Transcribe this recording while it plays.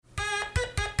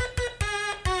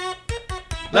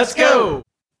Let's go!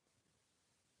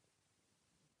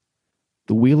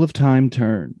 The wheel of time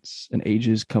turns, and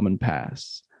ages come and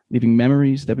pass, leaving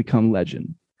memories that become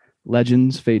legend.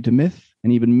 Legends fade to myth,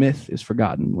 and even myth is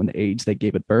forgotten when the age that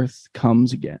gave it birth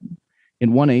comes again.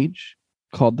 In one age,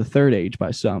 called the Third Age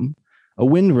by some, a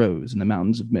wind rose in the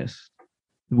mountains of mist.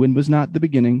 The wind was not the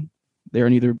beginning. There are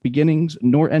neither beginnings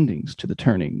nor endings to the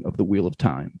turning of the wheel of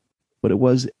time, but it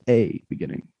was a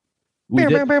beginning.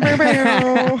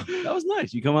 That was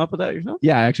nice. You come up with that yourself?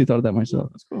 Yeah, I actually thought of that myself.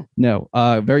 That's cool. No,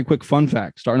 very quick fun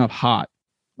fact, starting off hot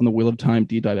on the Wheel of Time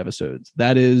deep dive episodes.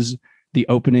 That is the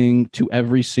opening to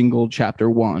every single chapter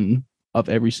 1 of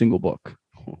every single book.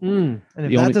 And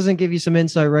if that doesn't give you some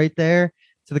insight right there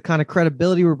to the kind of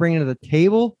credibility we're bringing to the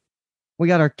table, we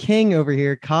got our king over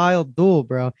here, Kyle Duell,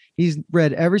 bro. He's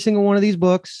read every single one of these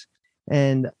books,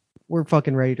 and we're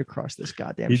fucking ready to crush this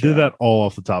goddamn He show. did that all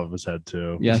off the top of his head,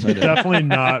 too. Yes, I did. Definitely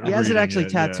not. He has it actually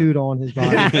tattooed on his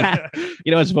body.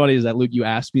 You know what's funny is that, Luke, you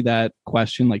asked me that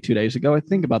question like 2 days ago, I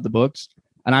think, about the books.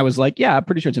 And I was like, yeah, I'm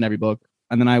pretty sure it's in every book.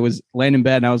 And then I was laying in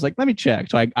bed and I was like, let me check.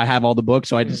 So I have all the books.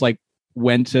 So I just like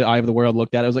went to Eye of the World,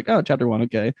 looked at it. I was like, oh, chapter 1.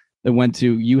 Okay. Then went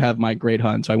to You Have My Great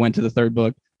Hunt. So I went to the third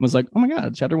book and was like, oh my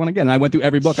God, chapter 1 again. And I went through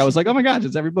every book. I was like, oh my God,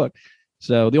 it's every book.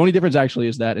 So the only difference actually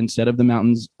is that instead of the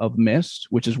Mountains of Mist,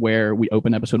 which is where we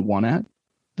open episode 1 at,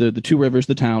 the two rivers,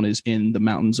 the town is in the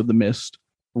Mountains of the Mist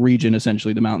region.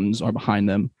 Essentially, the mountains are behind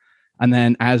them. And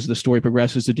then as the story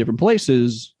progresses to different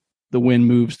places, the wind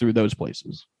moves through those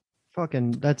places.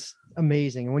 Fucking, that's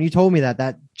amazing. And when you told me that,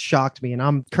 that shocked me. And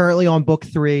I'm currently on book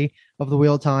 3 of the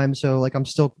Wheel of Time. So like I'm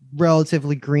still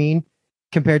relatively green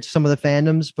compared to some of the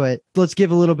fandoms, but let's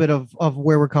give a little bit of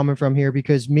where we're coming from here,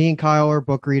 because me and Kyle are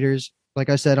book readers. Like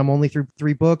I said, I'm only through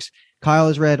 3 books. Kyle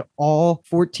has read all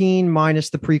 14 minus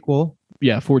the prequel.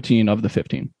 Yeah, 14 of the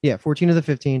 15. Yeah, 14 of the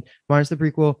 15 minus the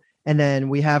prequel. And then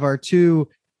we have our 2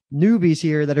 newbies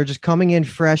here that are just coming in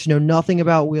fresh, know nothing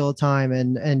about Wheel of Time,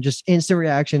 and just instant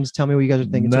reactions. Tell me what you guys are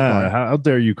thinking so far. How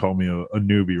dare you call me a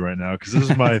newbie right now? Because this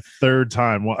is my 3rd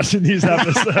time watching these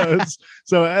episodes.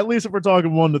 So at least if we're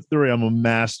talking 1 to 3, I'm a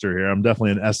master here. I'm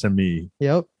definitely an SME.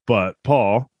 Yep. But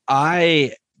Paul,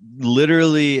 I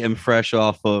literally am fresh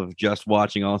off of just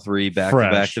watching all 3 back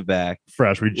to back.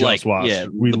 Fresh. We just watched. Yeah,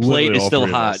 we the plate is still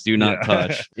hot. Us. Do not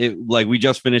touch it. Like we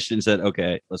just finished and said,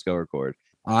 okay, let's go record.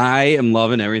 I am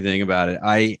loving everything about it.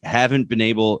 I haven't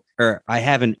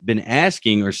been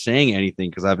asking or saying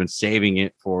anything because I've been saving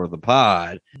it for the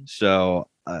pod. So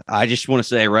I just want to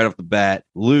say right off the bat,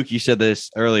 Luke, you said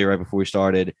this earlier right before we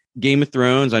started. Game of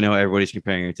Thrones. I know everybody's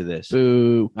comparing it to this.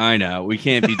 Boo. I know we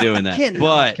can't be doing that. Can't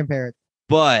but compare it.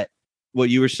 But what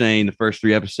you were saying, the first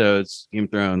 3 episodes, Game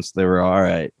of Thrones, they were all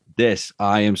right. This,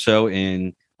 I am so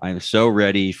in. I am so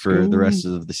ready for the rest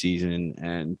of the season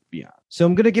and beyond. So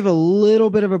I'm going to give a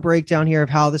little bit of a breakdown here of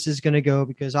how this is going to go,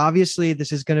 because obviously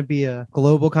this is going to be a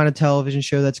global kind of television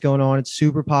show that's going on. It's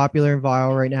super popular and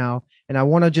viral right now. And I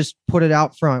want to just put it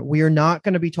out front. We are not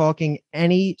going to be talking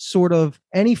any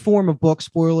form of book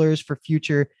spoilers for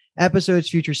future episodes,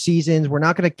 future seasons. We're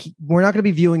not going to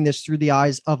be viewing this through the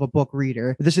eyes of a book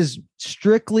reader. This is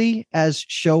strictly as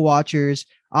show watchers.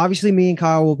 Obviously, me and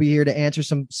Kyle will be here to answer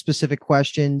some specific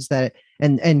questions that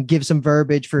and give some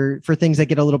verbiage for things that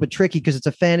get a little bit tricky, because it's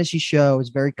a fantasy show. It's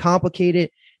very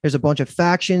complicated. There's a bunch of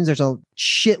factions. There's a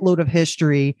shitload of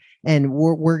history, and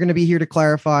we're going to be here to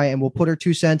clarify, and we'll put our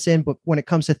 2 cents in. But when it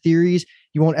comes to theories,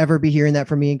 you won't ever be hearing that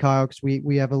from me and Kyle, because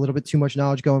we have a little bit too much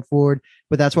knowledge going forward.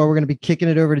 But that's why we're going to be kicking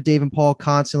it over to Dave and Paul,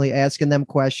 constantly asking them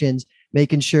questions,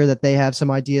 making sure that they have some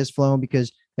ideas flowing,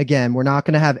 because again, we're not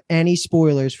going to have any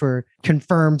spoilers for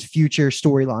confirmed future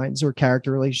storylines or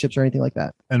character relationships or anything like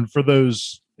that. And for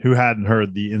those who hadn't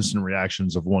heard the instant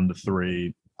reactions of 1 to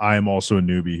 3, I am also a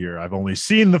newbie here. I've only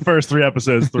seen the first 3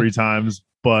 episodes 3 times,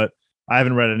 but I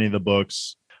haven't read any of the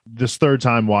books. This 3rd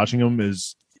time watching them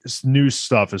is new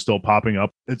stuff is still popping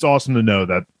up. It's awesome to know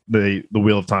that the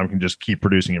Wheel of Time can just keep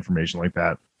producing information like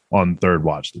that on 3rd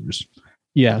watch throughs.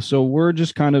 Yeah, so we're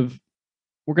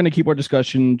going to keep our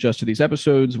discussion just to these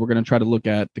episodes. We're going to try to look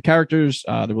at the characters,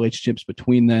 the relationships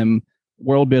between them,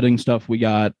 world building stuff we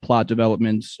got, plot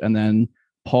developments, and then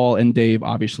Paul and Dave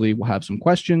obviously will have some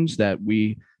questions that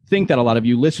we think that a lot of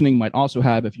you listening might also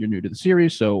have if you're new to the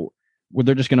series. So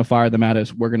they're just going to fire them at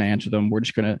us. We're going to answer them. We're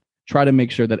just going to try to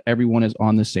make sure that everyone is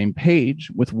on the same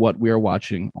page with what we are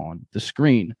watching on the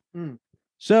screen.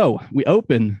 So we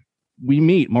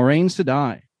meet Moiraine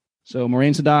Sedai. So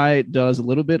Moiraine Sedai does a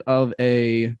little bit of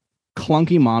a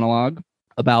clunky monologue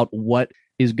about what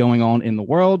is going on in the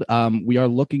world. We are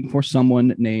looking for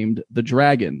someone named the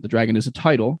Dragon. The Dragon is a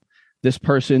title. This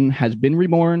person has been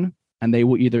reborn, and they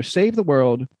will either save the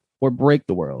world or break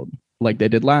the world. like they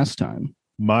did last time?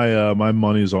 My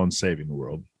money's on saving the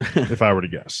world, if I were to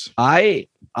guess. I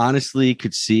honestly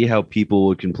could see how people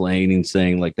would complain and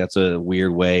saying like that's a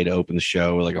weird way to open the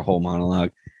show, like a whole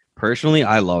monologue. Personally,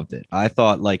 I loved it. I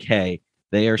thought like, hey,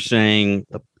 they are saying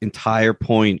the entire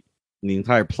point, the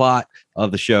entire plot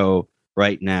of the show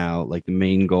right now, like the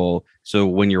main goal. So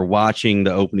when you're watching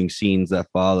the opening scenes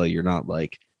that follow, you're not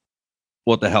like,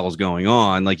 what the hell is going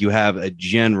on? Like you have a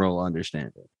general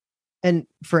understanding. And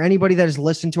for anybody that has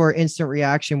listened to our instant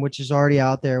reaction, which is already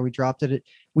out there, we dropped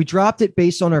it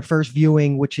based on our first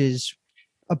viewing, which is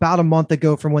about a month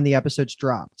ago from when the episodes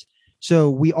dropped.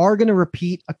 So we are going to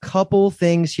repeat a couple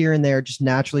things here and there just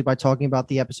naturally by talking about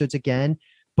the episodes again,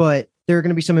 but there are going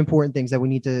to be some important things that we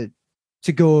need to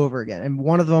go over again. And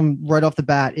one of them right off the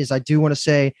bat is I do want to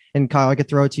say, and Kyle, I could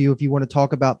throw it to you if you want to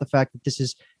talk about the fact that this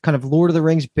is kind of Lord of the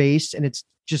Rings based and it's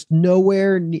just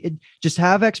just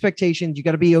have expectations. You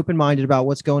got to be open-minded about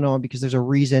what's going on because there's a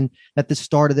reason that the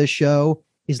start of this show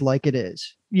is like it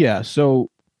is. Yeah. So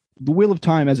The Wheel of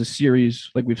Time as a series,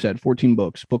 like we've said, 14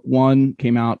 books. Book 1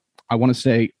 came out, I want to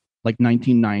say like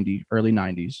 1990, early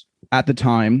 90s. At the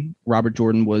time, Robert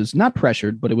Jordan was not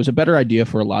pressured, but it was a better idea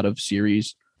for a lot of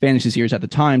fantasy series at the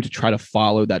time to try to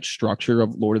follow that structure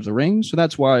of Lord of the Rings. So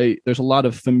that's why there's a lot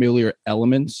of familiar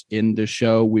elements in the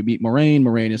show. We meet Moraine.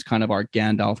 Moraine is kind of our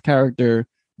Gandalf character.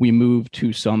 We move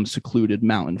to some secluded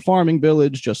mountain farming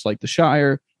village, just like the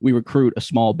Shire. We recruit a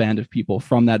small band of people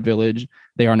from that village.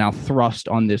 They are now thrust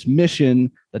on this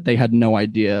mission that they had no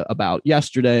idea about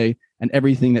yesterday, and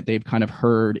everything that they've kind of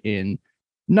heard in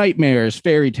nightmares,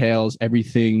 fairy tales,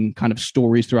 everything kind of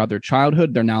stories throughout their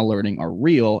childhood, they're now learning are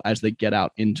real as they get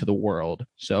out into the world.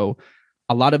 So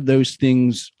a lot of those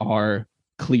things are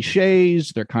cliches.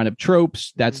 They're kind of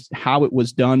tropes. That's how it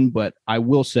was done. But I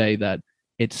will say that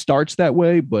it starts that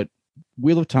way. But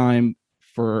Wheel of Time,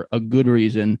 for a good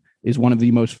reason, is one of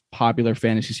the most popular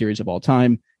fantasy series of all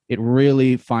time. It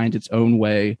really finds its own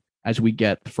way as we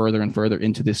get further and further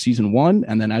into this season 1.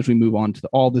 And then as we move on to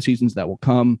all the seasons that will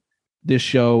come, this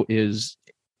show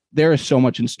there is so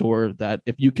much in store that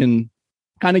if you can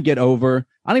kind of get over,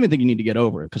 I don't even think you need to get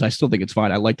over it because I still think it's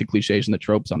fine. I like the cliches and the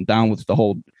tropes. I'm down with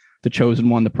the Chosen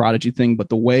One, the Prodigy thing, but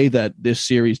the way that this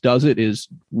series does it is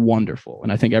wonderful.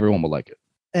 And I think everyone will like it.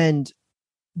 And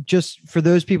just for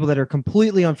those people that are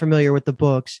completely unfamiliar with the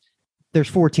books, there's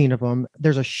 14 of them.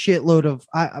 There's a shitload of,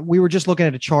 we were just looking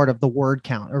at a chart of the word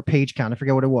count or page count. I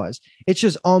forget what it was. It's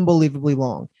just unbelievably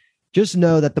long. Just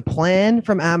know that the plan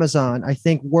from Amazon, I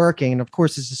think working, and of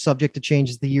course this is subject to change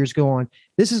as the years go on.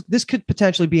 This could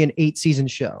potentially be an 8-season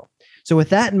show. So with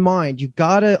that in mind, you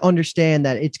got to understand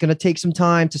that it's going to take some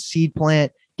time to seed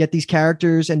plant, get these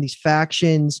characters and these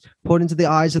factions put into the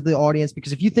eyes of the audience.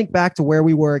 Because if you think back to where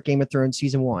we were at Game of Thrones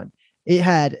season 1,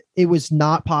 it was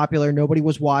not popular. Nobody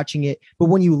was watching it. But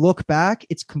when you look back,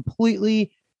 it's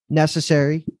completely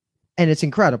necessary. And it's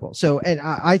incredible. So, and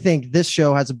I think this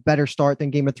show has a better start than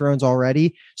Game of Thrones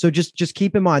already. So just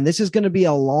keep in mind, this is going to be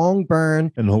a long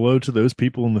burn. And hello to those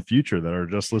people in the future that are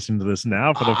just listening to this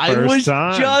now for the first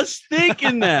time. I was just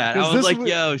thinking that. I was like,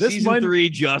 yo, season 3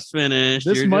 just finished.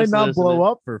 This might not blow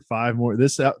up for 5 more.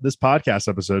 This podcast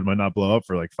episode might not blow up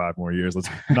for like 5 more years. Let's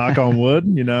knock on wood,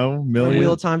 million.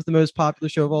 Wheel of Time's the most popular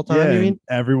show of all time. Yeah, you mean?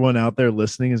 Everyone out there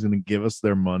listening is going to give us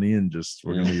their money and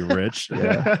we're going to be rich.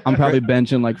 Yeah. I'm probably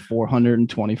benching like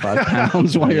 425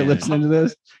 pounds while you're listening to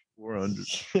this.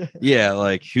 400. Yeah,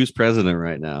 like who's president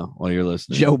right now while you're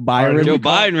listening? Joe Biden. Joe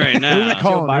Biden right Who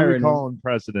are now. we calling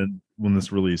president when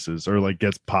this releases or like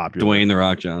gets popular? Dwayne The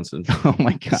Rock Johnson. Oh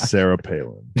my God. Sarah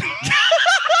Palin.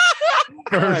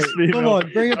 Right, come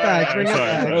on, bring it back. Bring it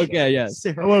back. Okay, yes.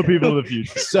 Hello, people of the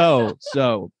future.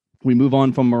 So we move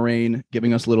on from Moraine,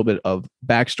 giving us a little bit of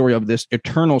backstory of this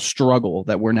eternal struggle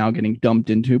that we're now getting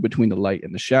dumped into between the light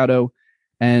and the shadow.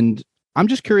 And I'm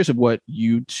just curious of what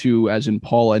you two, as in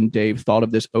Paul and Dave, thought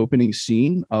of this opening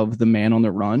scene of the man on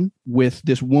the run with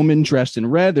this woman dressed in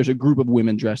red. There's a group of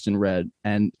women dressed in red,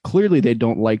 and clearly they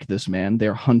don't like this man.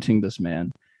 They're hunting this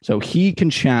man. So he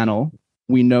can channel.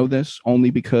 We know this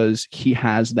only because he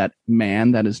has that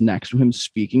man that is next to him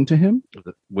speaking to him.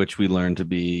 Which we learned to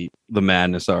be the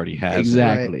madness already has.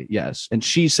 Exactly, right. Yes. And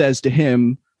she says to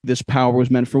him, this power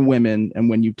was meant for women, and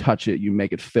when you touch it, you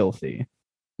make it filthy.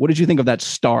 What did you think of that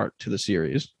start to the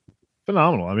series?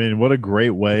 Phenomenal. I mean, what a great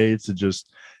way to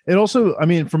it also, I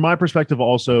mean, from my perspective,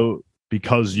 also,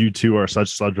 because you two are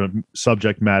such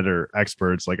subject matter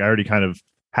experts, like I already kind of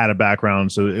had a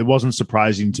background. So it wasn't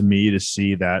surprising to me to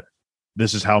see that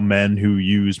this is how men who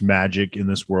use magic in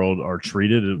this world are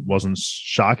treated. It wasn't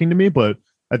shocking to me, but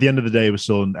at the end of the day, it was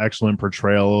still an excellent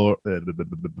portrayal.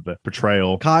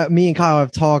 Me and Kyle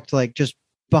have talked like just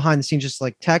behind the scenes, just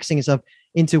like texting and stuff,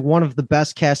 into one of the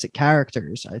best casted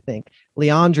characters, I think,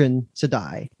 Leandrin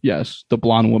Sedai. Yes, the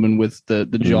blonde woman with the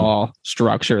jaw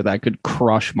structure that could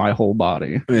crush my whole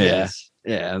body. Yeah.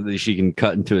 Yeah, she can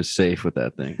cut into a safe with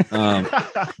that thing.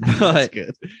 That's But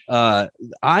good.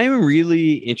 I'm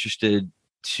really interested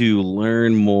to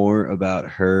learn more about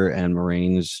her and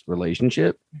Moraine's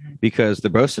relationship because they're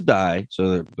both Sedai,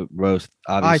 so they're both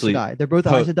obviously Aes Sedai. They're both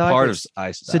Aes Sedai. part but of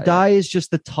Aes Sedai. Sedai is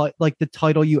just the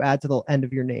title you add to the end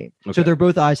of your name. Okay. So they're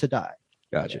both Aes Sedai.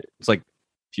 Gotcha. It's like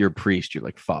if you're a priest, you're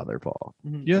like Father Paul.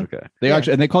 Yeah. Okay. They Yeah.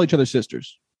 actually, and they call each other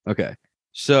sisters. Okay.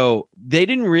 So they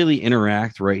didn't really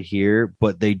interact right here,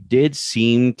 but they did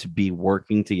seem to be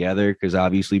working together because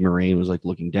obviously Moraine was like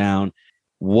looking down.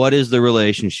 What is the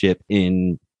relationship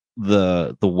in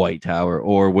the White Tower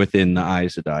or within the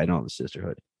Aes Sedai and all the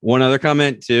sisterhood? One other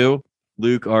comment too.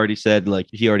 Luke already said, like,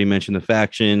 he already mentioned the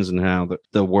factions and how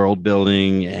the world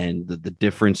building and the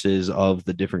differences of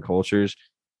the different cultures.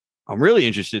 I'm really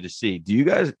interested to see. Do you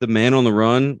guys, the Man on the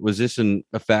Run, was this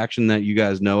a faction that you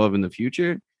guys know of in the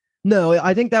future? No,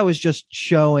 I think that was just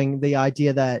showing the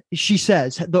idea that she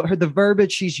says the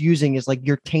verbiage she's using is like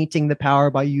you're tainting the power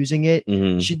by using it.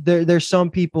 Mhm. There's some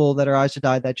people that are Aes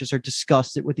Sedai that just are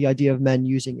disgusted with the idea of men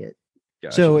using it.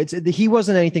 Gotcha. So he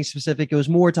wasn't anything specific. It was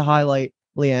more to highlight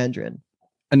Leandrin.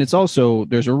 And it's also,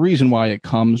 there's a reason why it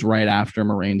comes right after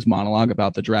Moraine's monologue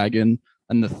about the dragon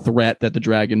and the threat that the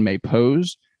dragon may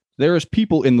pose. There's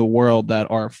people in the world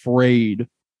that are afraid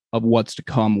of what's to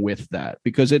come with that,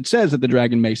 because it says that the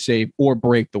dragon may save or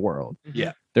break the world.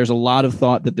 Yeah. There's a lot of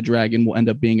thought that the dragon will end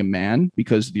up being a man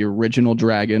because the original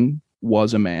dragon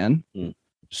was a man. Mm.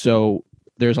 So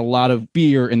there's a lot of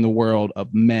fear in the world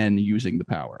of men using the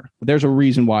power. There's a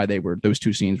reason why those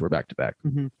two scenes were back to back.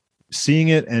 Seeing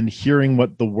it and hearing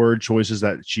what the word choices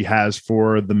that she has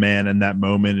for the man in that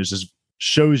moment is just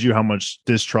shows you how much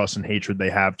distrust and hatred they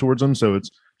have towards him. So it's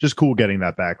just cool getting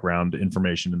that background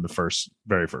information in the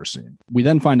very first scene. We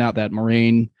then find out that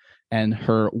Moraine and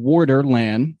her warder,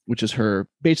 Lan, which is her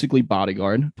basically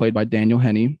bodyguard, played by Daniel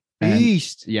Henney. And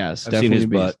Beast. yes, I've seen his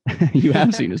definitely Beast. You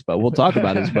have seen his butt. We'll talk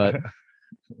about his butt.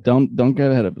 Don't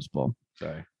get ahead of us, Paul.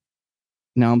 Sorry.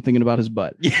 Now I'm thinking about his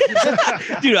butt.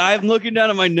 Dude, I'm looking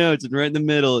down at my notes and right in the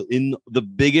middle, in the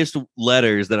biggest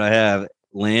letters that I have,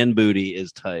 land booty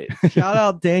is tight. Shout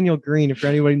out Daniel Green if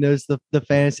anybody knows the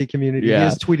fantasy community. Yeah. He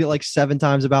has tweeted like 7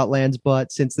 times about Land's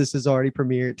butt since this is already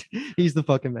premiered. He's the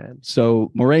fucking man.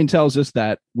 So Moraine tells us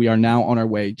that we are now on our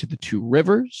way to the 2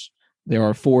 rivers. There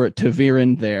are 4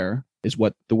 Taviran there, is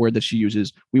what the word that she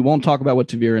uses. We won't talk about what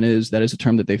Taviran is. That is a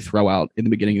term that they throw out in the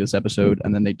beginning of this episode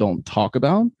and then they don't talk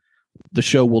about. The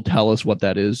show will tell us what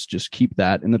that is. Just keep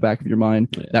that in the back of your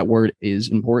mind. Yeah. That word is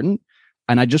important.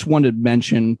 And I just wanted to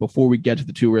mention before we get to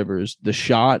the 2 rivers, the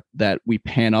shot that we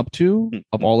pan up to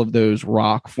of all of those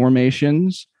rock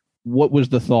formations. What was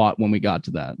the thought when we got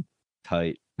to that?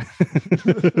 Tight.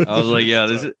 I was like, yeah,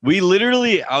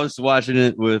 I was watching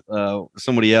it with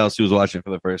somebody else who was watching it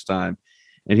for the first time.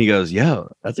 And he goes,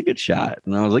 yo, that's a good shot.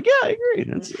 And I was like, yeah, I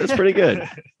agree. That's pretty good.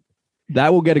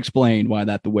 That will get explained why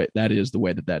that is the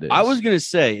way that is. I was going to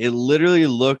say, it literally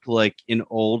looked like an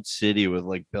old city with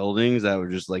like buildings that were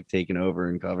just like taken over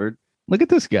and covered. Look at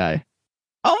this guy.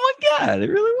 Oh my God, it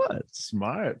really was.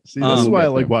 Smart. See, this is why I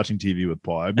like watching TV with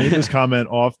Paul. I made this comment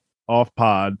off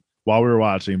pod while we were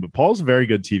watching, but Paul's a very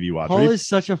good TV watcher. Paul is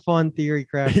such a fun theory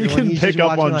crafter. He when can he's pick just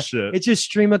up watching, on like, shit. It's just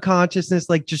stream of consciousness,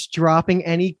 like just dropping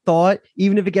any thought,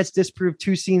 even if it gets disproved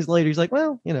 2 scenes later. He's like,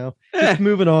 well, just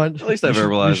moving on. At least I You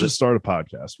verbalized should it. start a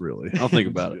podcast, really. I'll think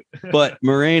about it. But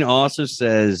Moraine also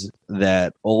says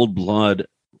that old blood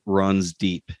runs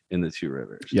deep in the 2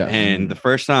 rivers. Yeah. And the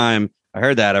first time I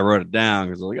heard that, I wrote it down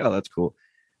because I was like, oh, that's cool.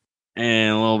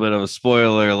 And a little bit of a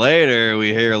spoiler later, we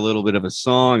hear a little bit of a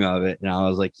song of it. And I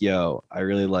was like, yo, I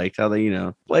really liked how they,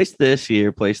 place this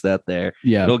here, place that there.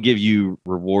 Yeah. It'll give you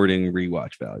rewarding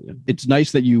rewatch value. It's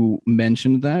nice that you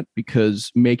mentioned that,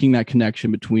 because making that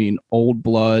connection between old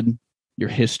blood, your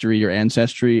history, your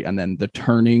ancestry, and then the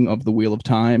turning of the wheel of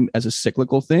time as a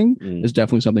cyclical thing is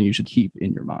definitely something you should keep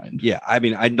in your mind. Yeah. I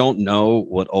mean, I don't know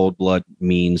what old blood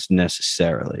means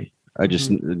necessarily. I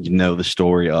just know the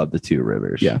story of the 2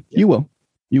 rivers. Yeah, you will.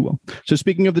 So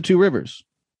speaking of the 2 rivers,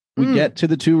 we get to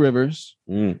the 2 rivers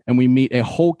and we meet a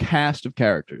whole cast of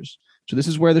characters. So this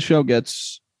is where the show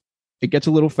gets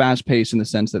a little fast paced in the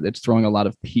sense that it's throwing a lot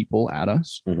of people at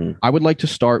us. I would like to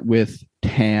start with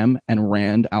Tam and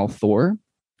Rand al'Thor.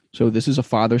 So this is a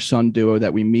father-son duo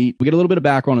that we meet. We get a little bit of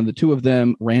background on the 2 of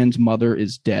them. Rand's mother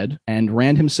is dead, and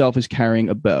Rand himself is carrying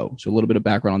a bow. So a little bit of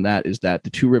background on that is that the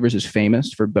 2 Rivers is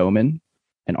famous for bowmen.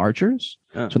 and archers.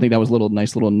 Oh. So I think that was a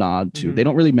nice little nod to. Mhm. They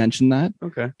don't really mention that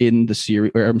Okay. in the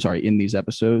series, or I'm sorry, in these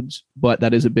episodes, but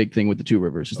that is a big thing with the Two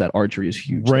Rivers. Is that archery is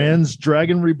huge. there. Rand's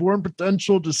Dragon Reborn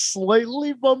potential just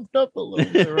slightly bumped up a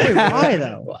little bit. Wait, Right? why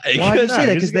though? Why do you Because- say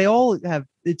that? Because they all have.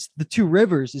 It's the Two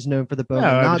Rivers is known for the bow. Yeah,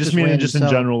 not I'm just meaning Rand just in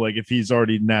himself. general, like if he's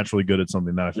already naturally good at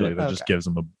something, then I feel like that just Okay. gives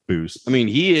him a boost. I mean,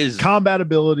 he is. combat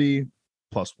ability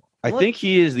 +1. I think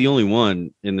he is the only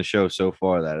one in the show so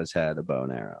far that has had a bow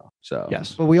and arrow. So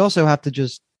Yes. But we also have to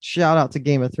just shout out to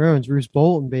Game of Thrones, Roose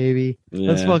Bolton, baby.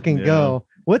 Let's Yeah. fucking yeah. go.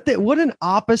 What an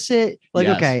opposite. Like,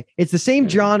 Yes. okay, it's the same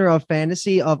genre of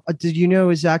fantasy. Did you know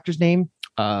his actor's name?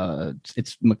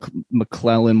 It's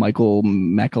McClellan, Michael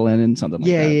McClellan, something like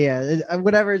Yeah, that. yeah.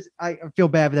 Whatever. I feel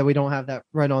bad that we don't have that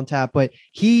right on tap, but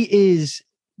he is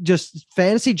just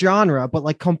fantasy genre, but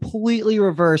like completely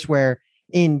reverse. Where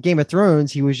in Game of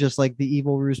Thrones, he was just like the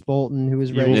evil Roose Bolton who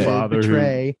was ready Evil to father who-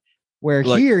 betray. Where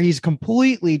Like- here he's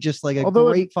completely just like a Although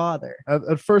it- great father.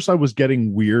 At first, I was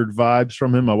getting weird vibes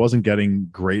from him. I wasn't getting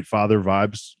great father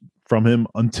vibes from him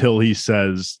until he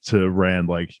says to Rand,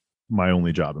 like, my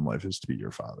only job in life is to be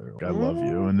your father. Like, I love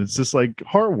you. And it's just like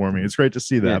heartwarming. It's great to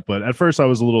see that. Yeah. But at first I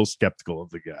was a little skeptical of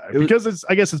the guy It was- because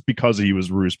I guess it's because he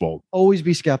was Roose Bolton. Always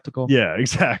be skeptical. Yeah,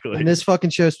 exactly. In this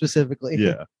fucking show specifically.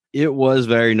 yeah. It was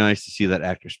very nice to see that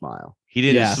actor smile. He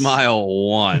didn't Yes. smile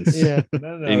once Yeah.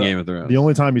 in Game of Thrones. The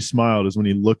only time he smiled is when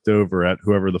he looked over at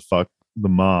whoever the fuck the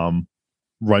mom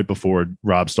right before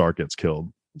Robb Stark gets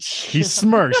killed. He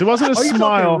smirks. It wasn't a Are you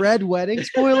smile. talking Red Wedding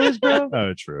spoilers, bro?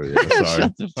 Oh, true. Yeah, sorry.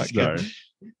 Shut the fuck up. Sorry.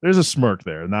 There's a smirk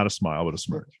there, not a smile, but a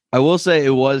smirk. I will say it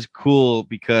was cool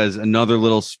because another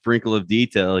little sprinkle of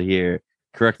detail here.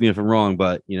 Correct me if I'm wrong,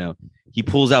 but he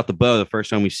pulls out the bow. The first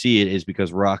time we see it is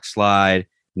because rocks slide,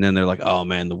 and then they're like, "Oh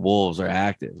man, the wolves are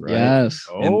active." Right? Yes.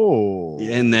 Oh,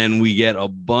 And then we get a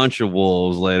bunch of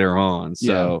wolves later on.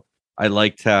 So I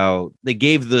liked how they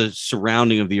gave the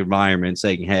surrounding of the environment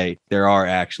saying, hey, there are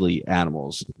actually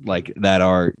animals like that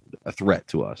are a threat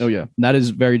to us. Oh yeah, that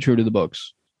is very true to the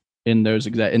books. In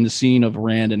the scene of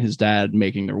Rand and his dad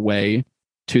making their way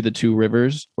to the Two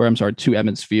Rivers, to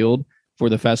Emond's Field for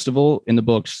the festival. In the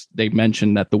books, they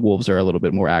mention that the wolves are a little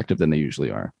bit more active than they usually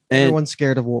are. And Everyone's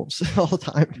scared of wolves all the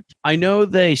time. I know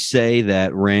they say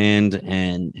that Rand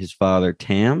and his father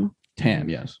Tam Tam,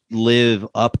 yes. live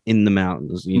up in the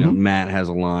mountains. Mhm. Matt has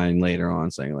a line later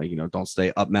on saying like, don't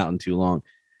stay up mountain too long.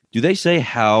 Do they say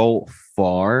how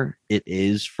far it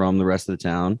is from the rest of the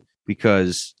town?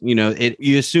 Because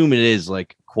you assume it is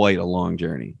like quite a long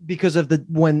journey. Because of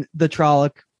when the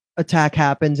Trolloc attack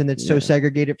happens and it's so Yeah.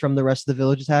 segregated from the rest of the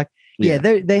village attack. Yeah,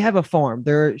 they have a farm.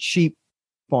 They're sheep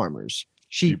farmers.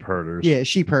 sheep herders. Yeah,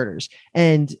 sheep herders.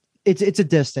 And it's a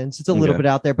distance. It's a little Okay. bit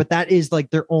out there, but that is like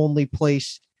their only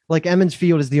place. Like Emond's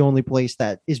Field is the only place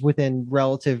that is within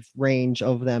relative range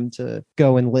of them to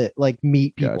go and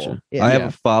meet people. Gotcha. Yeah. I have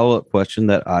a follow-up question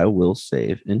that I will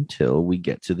save until we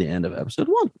get to the end of episode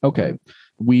 1. Okay.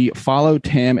 We follow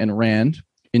Tam and Rand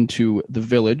into the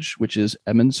village, which is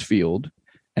Emond's Field,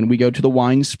 and we go to the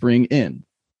Wine Spring Inn.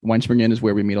 Wine Spring Inn is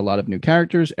where we meet a lot of new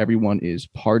characters. Everyone is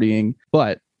partying.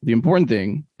 But the important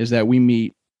thing is that we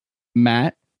meet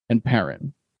Matt and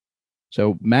Perrin.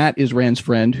 So Matt is Rand's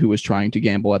friend who is trying to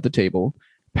gamble at the table.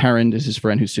 Perrin is his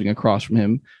friend who's sitting across from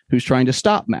him, who's trying to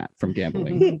stop Matt from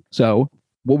gambling. So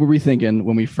what were we thinking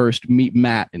when we first meet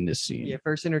Matt in this scene? Yeah,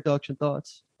 first introduction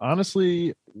thoughts.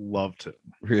 Honestly, loved him.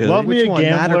 Really? Love me Which a one,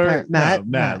 Matt or gambler. Per- Matt? No,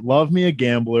 Matt. Love me a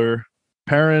gambler.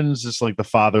 Perrin's just like the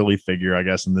fatherly figure, I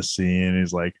guess, in this scene.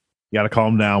 He's like, you got to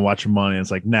calm down, watch your money.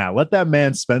 It's like, nah, let that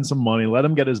man spend some money. Let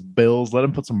him get his bills. Let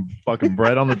him put some fucking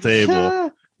bread on the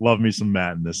table. Love me some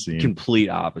Matt in this scene. Complete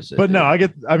opposite. But no,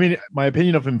 my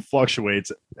opinion of him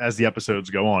fluctuates as the episodes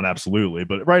go on. Absolutely.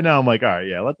 But right now I'm like, all right,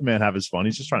 yeah, let the man have his fun.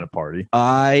 He's just trying to party.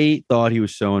 I thought he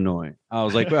was so annoying. I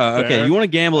was like, bro, okay, Fair. you want to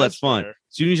gamble? That's That's fine. fair.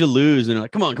 As soon as you lose, and they're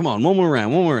like, come on, one more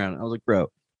round. I was like,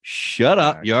 bro, shut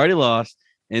up. You already lost.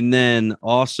 And then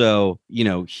also,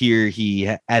 here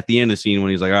at the end of the scene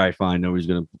when he's like, all right, fine, nobody's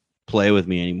going to play with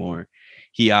me anymore.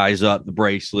 He eyes up the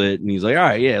bracelet and he's like, all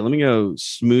right, yeah, let me go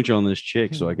smooch on this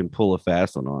chick so I can pull a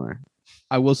fast one on her.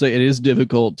 I will say it is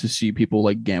difficult to see people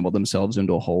like gamble themselves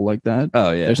into a hole like that.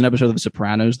 Oh, yeah. There's an episode of The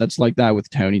Sopranos that's like that with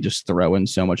Tony just throwing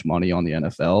so much money on the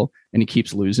NFL and he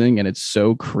keeps losing and it's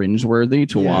so cringeworthy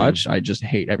to Yeah. watch. I just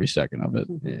hate every second of it.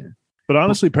 Yeah. But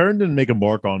honestly, Perrin didn't make a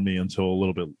mark on me until a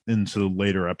little bit into the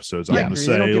later episodes. Yeah, I'm going to they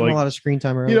don't say, give him like, a lot of screen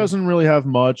time. he doesn't really have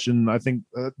much. And I think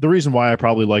the reason why I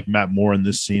probably like Matt more in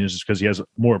this scene is just because he has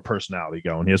more personality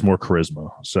going. He has more charisma.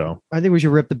 So I think we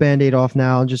should rip the Band-Aid off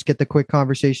now and just get the quick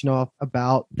conversation off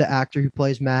about the actor who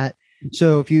plays Matt.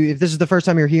 So if this is the first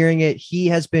time you're hearing it, he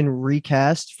has been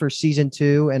recast for season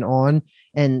 2 and on,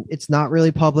 and it's not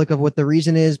really public of what the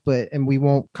reason is, and we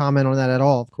won't comment on that at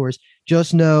all, of course.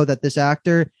 Just know that this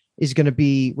actor is going to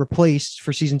be replaced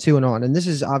for season 2 and on, and this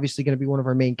is obviously going to be one of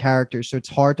our main characters, so it's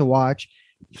hard to watch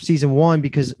season 1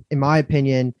 because, in my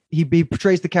opinion, he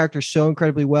portrays the character so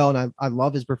incredibly well, and I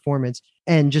love his performance.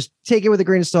 And just take it with a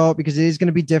grain of salt because it is going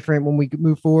to be different when we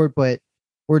move forward, but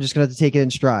we're just going to have to take it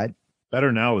in stride.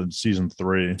 Better now than season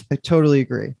 3. I totally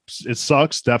agree. It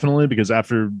sucks, definitely, because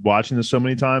after watching this so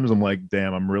many times, I'm like,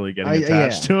 damn, I'm really getting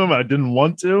attached to him. I didn't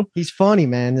want to. He's funny,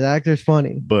 man. The actor's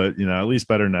funny. But, at least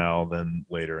better now than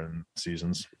later in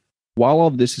seasons. While all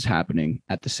of this is happening,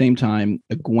 at the same time,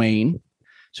 Egwene,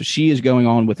 so she is going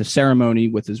on with a ceremony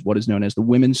with what is known as the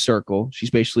Women's Circle. She's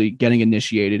basically getting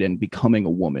initiated and becoming a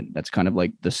woman. That's kind of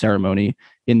like the ceremony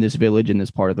in this village, in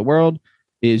this part of the world,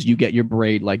 is you get your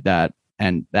braid like that.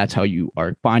 And that's how you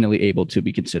are finally able to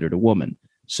be considered a woman.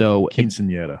 So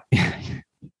quinceañera.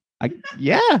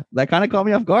 That kind of caught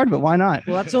me off guard, but why not?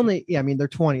 Well, that's only, they're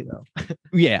 20 though.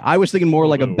 Yeah, I was thinking more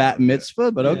like a bat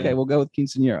mitzvah, but okay, we'll go with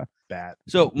quinceañera.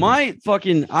 So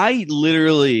I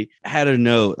literally had a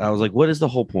note. I was like, what is the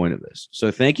whole point of this?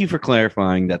 So thank you for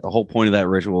clarifying that the whole point of that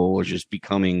ritual was just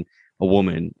becoming a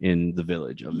woman in the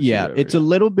village. It's a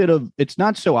little bit of, it's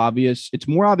not so obvious. It's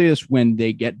more obvious when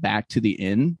they get back to the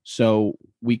inn. So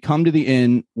we come to the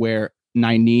inn where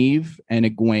Nynaeve and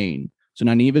Egwene. So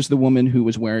Nynaeve is the woman who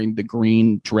was wearing the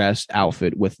green dress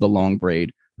outfit with the long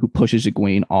braid, who pushes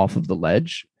Egwene off of the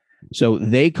ledge. So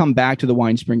they come back to the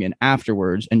Wine Spring Inn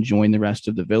afterwards and join the rest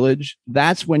of the village.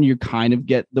 That's when you kind of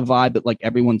get the vibe that like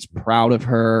everyone's proud of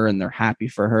her and they're happy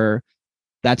for her.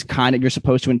 That's kind of, you're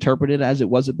supposed to interpret it as it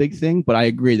was a big thing, but I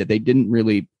agree that they didn't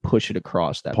really push it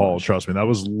across that Paul, much. Trust me, that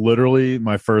was literally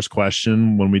my first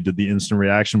question when we did the instant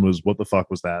reaction was, what the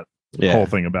fuck was that whole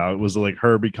thing about? Was it like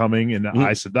her becoming an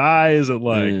Aes Sedai? Is it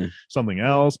like something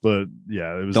else? But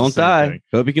yeah, it was don't die. Thing.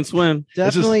 Hope you can swim.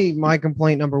 Definitely my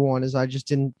complaint number one is I just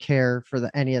didn't care for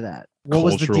any of that. What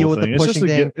was the deal with the pushing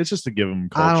thing? It's just to give them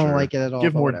culture. I don't like it at all.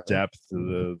 Give more depth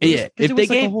to the if they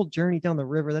gave like a whole journey down the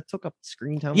river that took up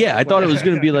screen time. Yeah, I thought it was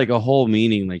going to be like a whole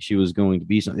meaning, like she was going to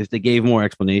be something. If they gave more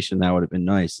explanation, that would have been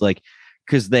nice. Like,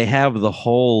 because they have the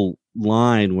whole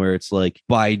line where it's like,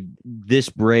 by this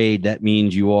braid, that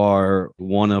means you are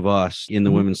one of us in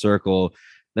the women's circle.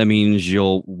 That means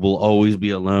will always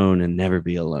be alone and never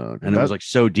be alone. And it was like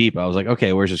so deep. I was like,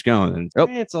 okay, where's this going? And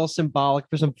it's all symbolic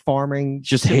for some farming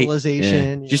just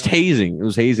civilization. Just hazing. It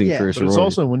was hazing for a sorority. It's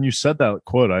also, when you said that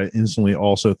quote, I instantly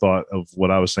also thought of what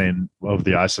I was saying of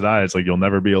the Aes Sedai. It's like, you'll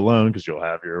never be alone because you'll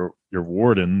have your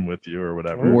warden with you or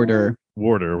whatever. Warder.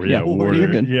 Warden.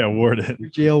 Your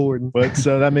jail warden. But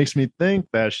so that makes me think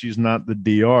that she's not the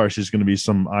DR. She's going to be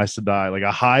some Aes Sedai, like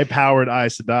a high-powered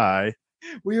Aes Sedai.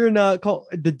 We are not called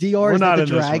the DR. Is not the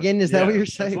dragon? Is that what you're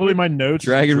saying? That's really my notes.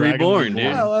 Dragon Reborn, dude.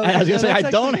 I was gonna say I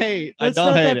don't hate it.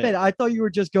 I thought you were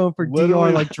just going for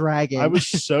DR like dragon. I was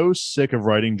so sick of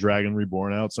writing Dragon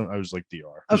Reborn out, so I was like DR.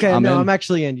 Okay, I'm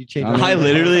actually in. You changed. I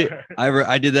literally,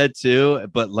 I did that too,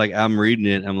 but like I'm reading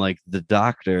it, I'm like, the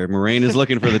doctor. Moraine is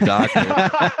looking for the doctor.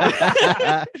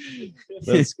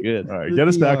 That's good. All right, get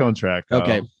us back on track.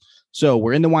 Okay, so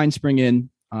we're in the Wine Spring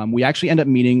Inn. We actually end up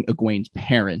meeting Egwene's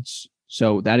parents.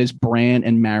 So that is Bran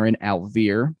and Maren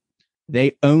Alvear.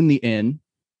 They own the inn.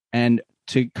 And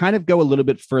to kind of go a little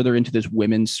bit further into this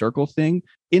women's circle thing,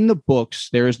 in the books,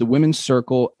 there is the women's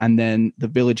circle and then the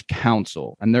village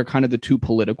council. And they're kind of the two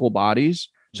political bodies.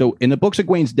 So in the books,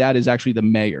 Egwene's dad is actually the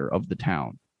mayor of the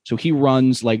town. So he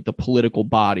runs like the political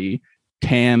body.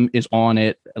 Tam is on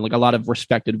it. Like a lot of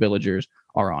respected villagers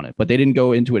are on it, but they didn't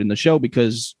go into it in the show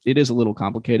because it is a little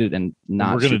complicated and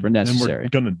not super necessary.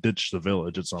 And we're going to ditch the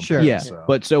village at some point. Sure. Yeah. So.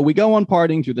 But so we go on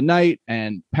partying through the night,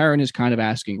 and Perrin is kind of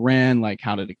asking Rand, like,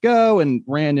 how did it go? And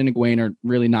Rand and Egwene are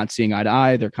really not seeing eye to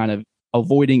eye. They're kind of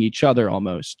avoiding each other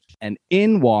almost. And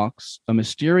in walks a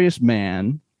mysterious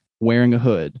man wearing a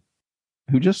hood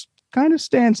who just kind of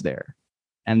stands there.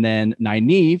 And then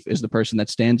Nynaeve is the person that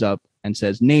stands up and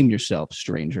says, "Name yourself,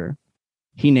 stranger."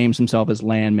 He names himself as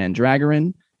Lan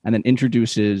Mandragoran and then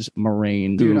introduces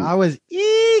Moraine. Dude, I was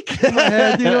eek in my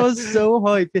head, dude. I was so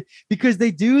hyped because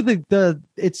they do the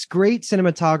it's great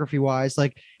cinematography wise,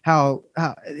 like how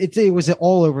it was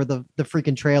all over the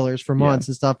freaking trailers for months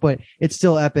and stuff, but it's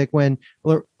still epic when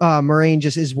Moraine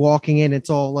just is walking in. It's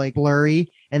all like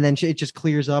blurry, and then it just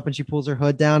clears up and she pulls her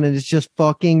hood down and it's just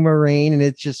fucking Moraine, and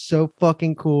it's just so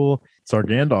fucking cool. It's our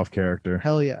Gandalf character.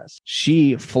 Hell yes.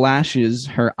 She flashes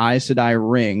her Aes Sedai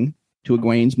ring to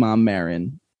Egwene's mom,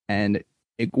 Maren, and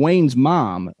Egwene's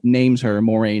mom names her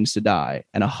Moraine Sedai,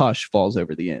 and a hush falls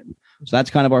over the inn. So that's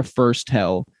kind of our first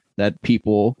tell that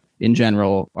people in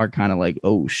general are kind of like,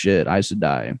 oh shit, Aes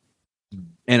Sedai.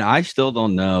 And I still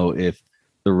don't know if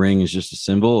the ring is just a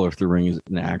symbol or if the ring is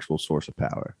an actual source of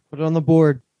power. Put it on the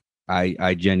board.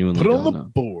 I genuinely Put it don't on the know.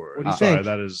 board. What do you Sorry, think?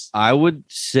 that is. I would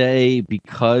say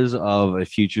because of a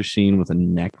future scene with a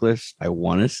necklace, I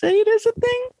want to say it is a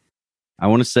thing. I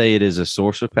want to say it is a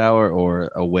source of power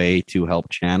or a way to help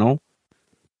channel.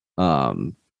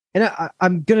 And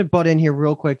I'm going to butt in here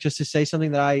real quick just to say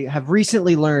something that I have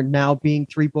recently learned now being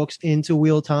 3 books into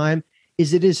Wheel of Time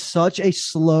is it is such a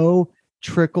slow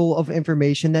trickle of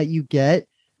information that you get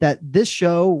that this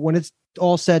show, when it's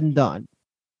all said and done,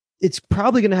 it's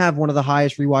probably going to have one of the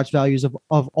highest rewatch values of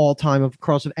all time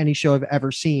across of any show I've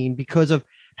ever seen because of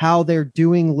how they're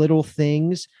doing little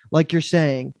things. Like you're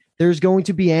saying, there's going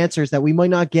to be answers that we might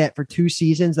not get for 2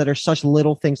 seasons that are such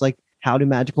little things like how do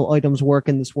magical items work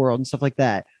in this world and stuff like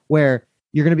that, where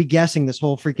you're going to be guessing this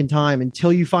whole freaking time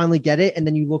until you finally get it. And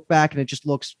then you look back and it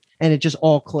just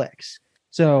all clicks.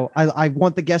 So I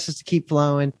want the guesses to keep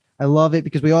flowing. I love it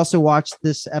because we also watched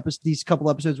these couple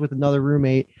episodes with another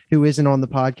roommate who isn't on the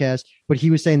podcast, but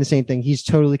he was saying the same thing. He's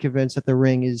totally convinced that the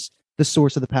ring is the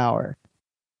source of the power.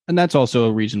 And that's also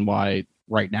a reason why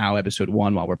right now, episode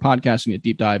 1, while we're podcasting, a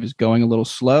deep dive is going a little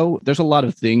slow. There's a lot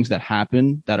of things that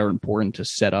happen that are important to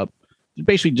set up,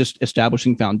 basically just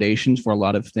establishing foundations for a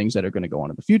lot of things that are going to go on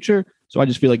in the future. So I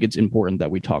just feel like it's important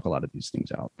that we talk a lot of these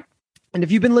things out. And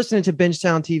if you've been listening to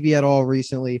Bingetown TV at all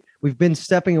recently, we've been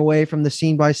stepping away from the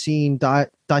scene by scene,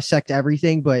 dissect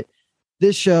everything. But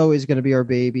this show is going to be our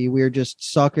baby. We're just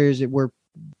suckers. We're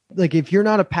like, if you're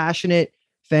not a passionate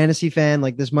fantasy fan,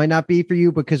 like this might not be for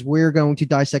you because we're going to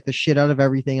dissect the shit out of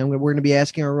everything. We're going to be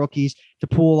asking our rookies to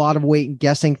pull a lot of weight and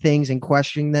guessing things and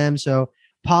questioning them. So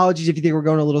apologies if you think we're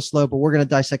going a little slow, but we're going to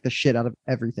dissect the shit out of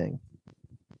everything.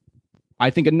 I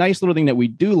think a nice little thing that we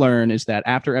do learn is that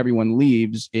after everyone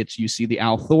leaves, you see the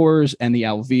Althors and the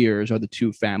Alvirs are the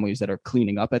 2 families that are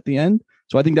cleaning up at the end.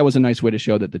 So I think that was a nice way to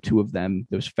show that the 2 of them,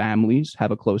 those families,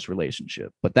 have a close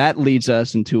relationship. But that leads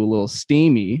us into a little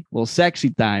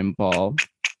sexy time, Paul.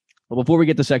 But before we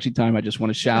get to sexy time, I just want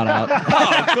to shout out.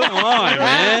 Oh, come on,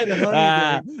 man.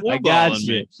 I got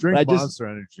you. Drink Monster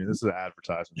Energy. This is an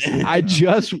advertisement.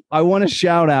 I want to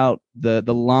shout out the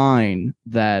line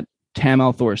that Tam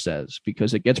Althor says,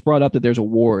 because it gets brought up that there's a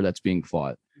war that's being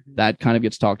fought. That kind of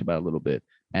gets talked about a little bit.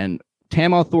 And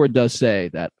Tam Althor does say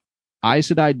that Aes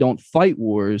Sedai don't fight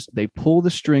wars. They pull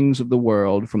the strings of the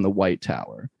world from the White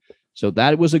Tower. So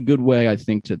that was a good way, I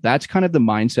think, that's kind of the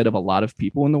mindset of a lot of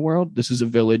people in the world. This is a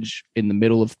village in the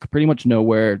middle of pretty much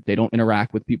nowhere. They don't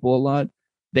interact with people a lot.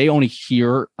 They only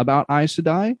hear about Aes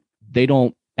Sedai. They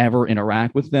don't ever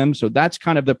interact with them. So that's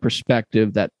kind of the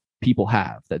perspective that people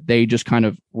have, that they just kind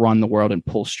of run the world and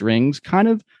pull strings, kind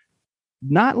of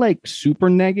not like super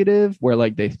negative where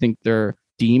like they think they're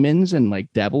demons and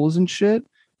like devils and shit,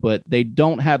 but they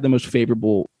don't have the most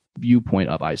favorable viewpoint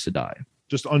of Aes Sedai.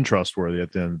 Just untrustworthy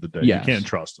at the end of the day. Yes. You can't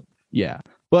trust them. Yeah.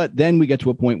 But then we get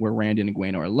to a point where Rand and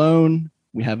Egwene are alone.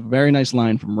 We have a very nice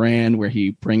line from Rand where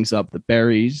he brings up the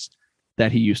berries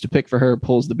that he used to pick for her,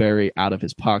 pulls the berry out of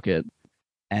his pocket,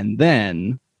 and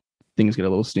then things get a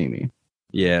little steamy.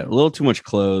 Yeah, a little too much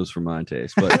clothes for my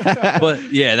taste, but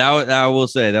yeah, that I will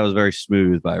say that was very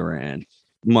smooth by Rand,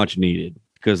 much needed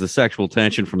because the sexual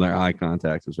tension from their eye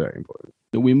contact was very important.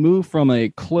 So we move from a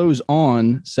close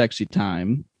on sexy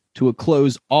time to a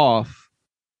close off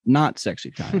not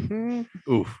sexy time.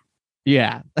 Oof.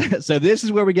 Yeah. So this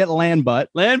is where we get land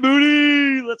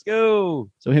booty. Let's go.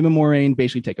 So him and Moiraine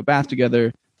basically take a bath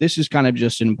together. This is kind of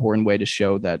just an important way to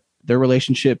show that their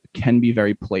relationship can be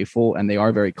very playful and they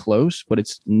are very close, but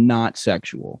it's not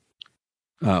sexual.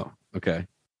 Oh, okay.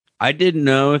 I didn't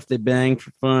know if they bang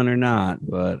for fun or not,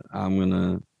 but I'm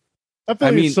gonna. I feel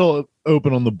like it's still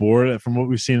open on the board from what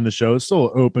we've seen in the show. It's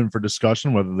still open for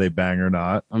discussion whether they bang or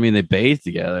not. I mean, they bathe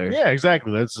together. Yeah,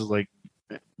 exactly. That's just like,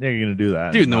 yeah, you're gonna do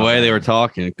that, dude. And the way they were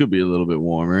talking, it could be a little bit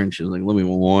warmer. And she was like, "Let me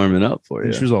warm it up for you."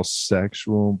 And she was all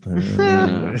sexual.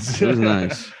 Yeah, it was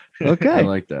nice. Okay, I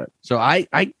like that. So I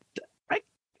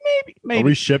maybe. Are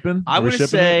we shipping? I'm gonna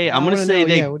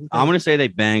say they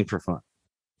bang for fun,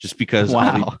 just because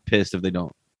I'll be pissed if they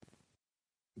don't.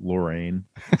 Lorraine.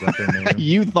 Is that their name?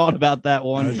 You thought about that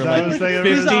one for like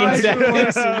 15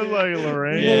 seconds. I was like,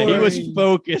 Lorraine. Yeah, he was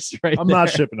focused right I'm there. not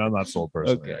shipping. I'm not sold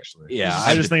personally, actually. Yeah.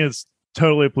 I just think it's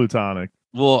totally platonic.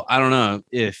 Well, I don't know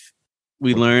if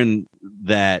we learn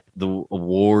that the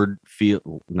Warden.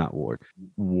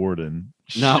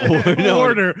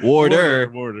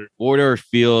 Warder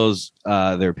feels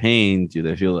their pain. Do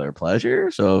they feel their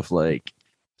pleasure? So if like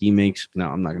he makes. No,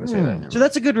 I'm not gonna say that. So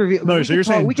that's a good review. No, We so can you're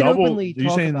talk- saying we can double? openly You're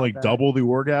talk saying about like that. double the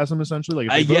orgasm essentially?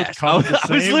 Like if they both Yes. come at the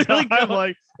I was same literally time, going-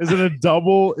 like is it a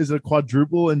double? Is it a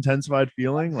quadruple intensified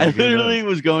feeling? I Like, is it- literally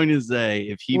was going to say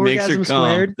if he makes her Orgasm come,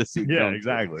 squared? the scene yeah, comes.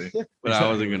 exactly. But I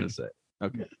wasn't gonna say.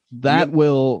 Okay. That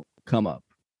will come up.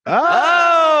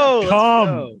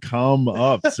 Oh, Come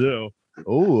up too.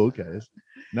 Oh, okay.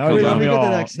 Now Wait, you got let me me get the all,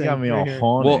 next you got thing me all right here.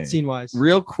 horny. Well, Scene wise.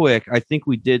 Real quick, I think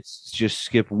we did just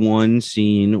skip one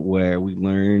scene where we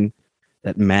learned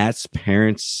that Matt's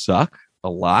parents suck a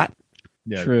lot.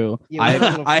 yeah, True. Yeah, we have a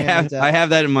little I family have death. I have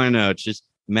that in my notes. Just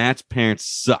Matt's parents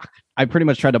suck. I pretty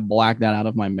much tried to black that out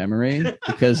of my memory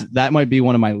because that might be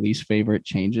one of my least favorite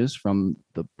changes from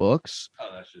the books. Oh,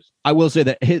 that's just I will say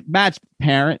that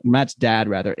Matt's dad,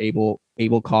 rather, Abel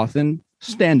Cawthon,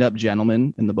 stand-up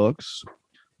gentleman in the books,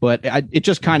 but it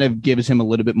just kind of gives him a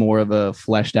little bit more of a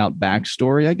fleshed out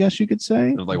backstory, I guess you could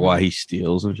say. like why he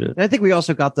steals and shit. And I think we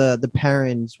also got the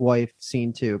Perrin's wife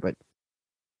scene too, but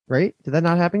right? Did that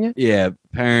not happen yet? Yeah,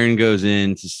 Perrin goes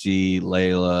in to see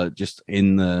Layla just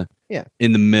in the Yeah.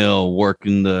 in the mill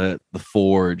working the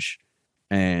forge,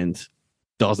 and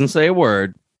doesn't say a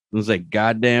word. Doesn't say a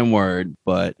goddamn word.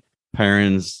 But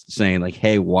Perrin's saying like,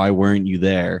 "Hey, why weren't you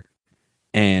there?"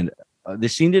 And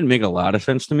this scene didn't make a lot of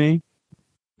sense to me.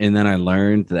 And then I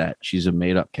learned that she's a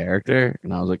made up character,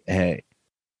 and I was like, "Hey,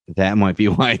 that might be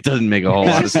why it doesn't make a whole It's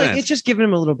lot of just like sense." it's just giving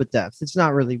him a little bit depth. It's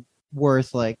not really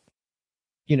worth like,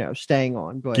 staying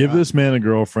on. But give this man a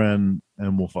girlfriend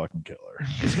and we'll fucking kill her.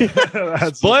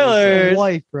 That's Spoilers. a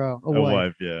wife, bro. A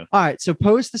wife, yeah. All right, so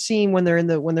post the scene when they're in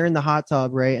the hot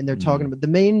tub, right? And they're talking about the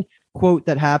main quote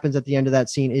that happens at the end of that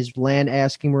scene is Lan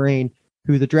asking Moraine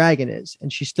who the dragon is,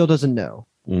 and she still doesn't know.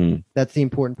 Mm. That's the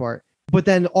important part. But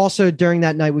then also during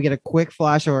that night, we get a quick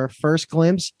flash of our first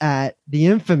glimpse at the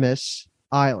infamous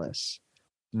Eyeless.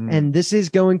 Mm. And this is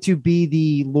going to be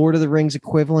the Lord of the Rings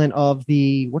equivalent of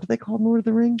the what do they call Lord of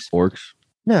the Rings? Orcs.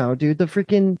 No, dude,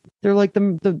 they're like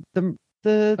the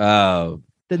Oh,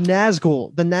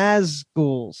 Nazgul,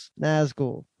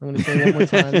 Nazgul. I'm gonna say it one more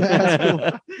time.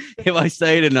 Nazgul. if I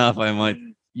say it enough, I might.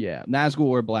 Yeah, Nazgul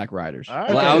or Black Riders. All right.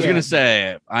 Well, I was yeah. gonna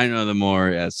say I know them more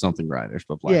as something riders,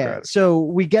 but Black Yeah, Riders. so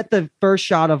we get the first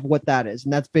shot of what that is,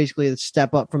 and that's basically a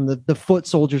step up from the foot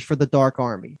soldiers for the Dark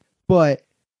Army. But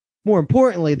more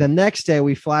importantly, the next day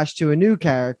we flash to a new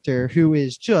character who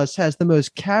is just has the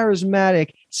most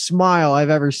charismatic smile I've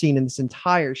ever seen in this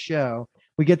entire show.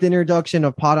 We get the introduction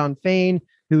of Padon Fane,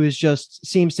 who is just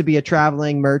seems to be a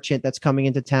traveling merchant that's coming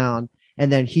into town.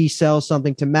 And then he sells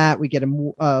something to Matt. We get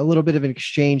a little bit of an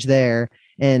exchange there.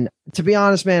 And to be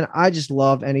honest, man, I just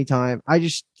love anytime.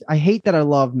 I hate that I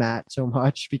love Matt so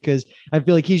much because I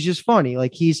feel like he's just funny.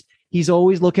 Like he's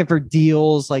always looking for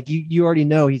deals. Like you already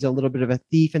know he's a little bit of a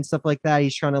thief and stuff like that.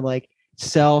 He's trying to like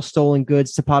sell stolen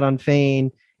goods to Padon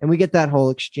Fane. And we get that whole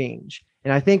exchange.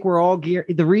 And I think we're all geared.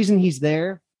 The reason he's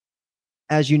there,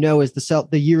 as you know, is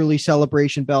the yearly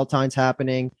celebration Beltane's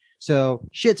happening. So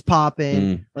shit's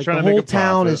popping. Like Trying the to make whole a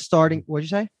town profit. is starting. What'd you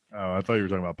say? Oh, I thought you were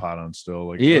talking about Padon still.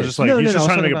 Like, He I was is. just like No, he's no, just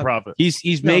no, trying to I was make a talking profit.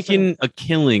 He's No, making a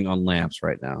killing on lamps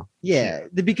right now. Yeah,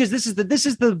 because this is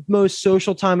the most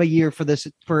social time of year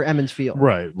for Emmons Field.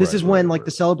 Right. This is when like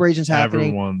the celebration's happening.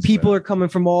 Everyone's People there. are coming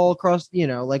from all across.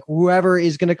 Like whoever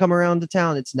is going to come around to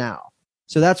town, it's now.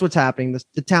 So that's what's happening.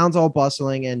 The town's all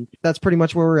bustling, and that's pretty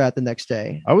much where we're at the next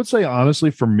day. I would say honestly,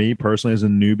 for me personally, as a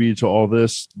newbie to all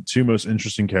this, two most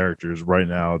interesting characters right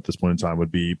now at this point in time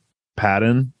would be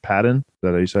Padon. Is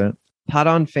that how you say it?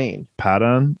 Padon Fane.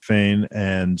 Padon, Fane,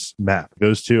 and Matt.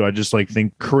 Those two, I just like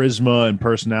think charisma and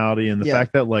personality, and the Yeah.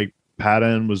 fact that like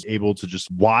Padon was able to just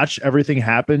watch everything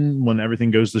happen when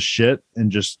everything goes to shit,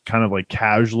 and just kind of like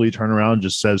casually turn around, and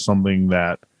just says something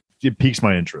that it piques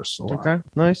my interest a lot. Okay,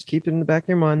 nice. Keep it in the back of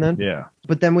your mind then. Yeah.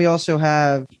 But then we also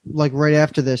have like right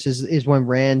after this is when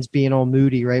Rand's being all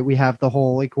moody, right? We have the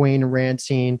whole Egwene and Rand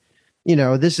scene.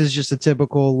 This is just a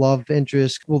typical love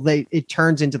interest. Well, it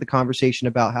turns into the conversation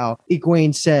about how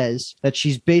Egwene says that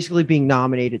she's basically being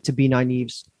nominated to be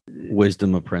Nynaeve's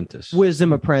Wisdom apprentice.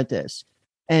 wisdom apprentice.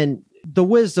 And the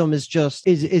wisdom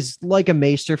is like a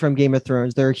maester from Game of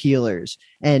Thrones. They're healers.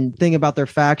 And thing about their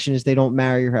faction is they don't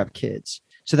marry or have kids.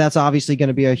 So that's obviously going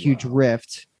to be a huge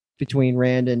rift between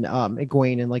Rand and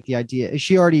Egwene, and like the idea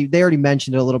they already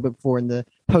mentioned it a little bit before in the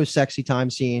post sexy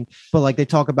time scene, but like they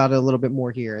talk about it a little bit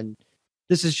more here. And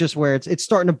this is just where it's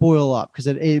starting to boil up because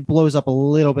it blows up a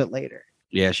little bit later.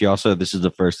 Yeah, she also, this is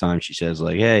the first time she says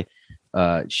like, hey,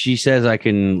 she says I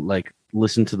can like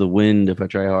listen to the wind if I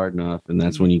try hard enough. And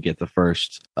that's when you get the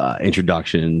first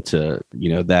introduction to,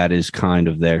 that is kind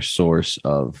of their source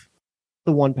of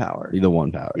The one power. the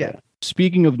one power. Yeah.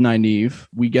 Speaking of Nynaeve,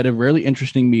 we get a really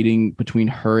interesting meeting between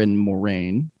her and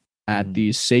Moraine at Mhm.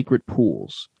 these sacred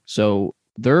pools. So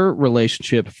their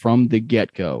relationship from the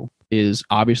get-go is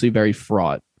obviously very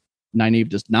fraught. Nynaeve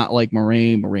does not like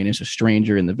Moraine. Moraine is a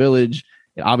stranger in the village.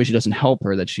 It obviously doesn't help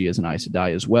her that she is an Aes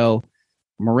Sedai as well.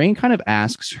 Moraine kind of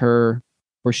asks her,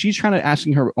 or she's trying to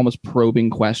asking her almost probing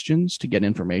questions to get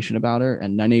information about her,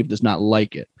 and Nynaeve does not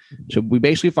like it. So we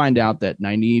basically find out that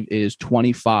Nynaeve is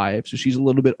 25, so she's a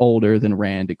little bit older than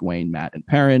Rand, Egwene, Matt, and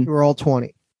Perrin. We're all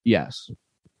 20. Yes.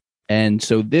 And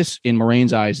so this, in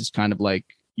Moraine's eyes, is kind of like,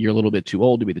 you're a little bit too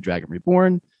old to be the Dragon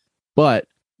Reborn. But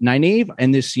Nynaeve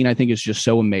in this scene, I think, is just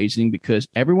so amazing because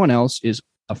everyone else is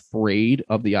afraid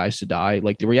of the Aes Sedai.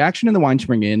 Like the reaction in the Wine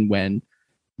Spring Inn when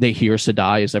they hear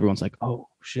Sedai is everyone's like, oh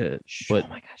shit. But oh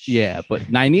my gosh. yeah, but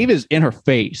Nynaeve is in her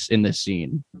face in this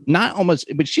scene. Not almost,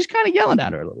 but she's kind of yelling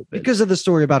at her a little bit. Because of the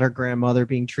story about her grandmother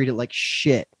being treated like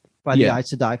shit by the Yeah.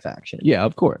 Aes Sedai faction. Yeah,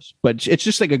 of course. But it's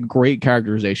just like a great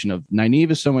characterization of Nynaeve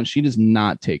is someone, she does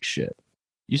not take shit.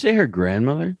 You say her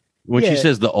grandmother? When she Yeah.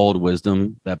 says the old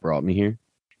wisdom that brought me here.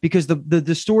 Because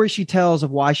the story she tells of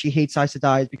why she hates Aes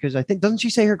Sedai is because I think, doesn't she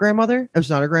say her grandmother? It's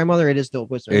not her grandmother. It is the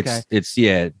wisdom. Okay. It's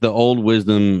the old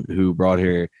wisdom who brought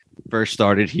her first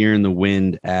started hearing the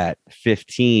wind at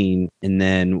 15 and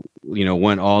then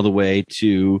went all the way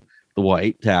to the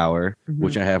White Tower, Mhm.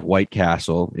 which I have White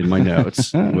Castle in my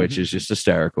notes, which is just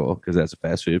hysterical because that's a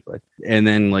fast food place. And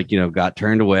then got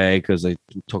turned away because they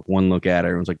took one look at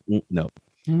her and was like, no.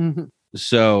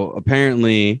 So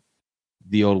apparently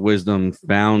the old wisdom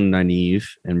found Nynaeve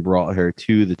and brought her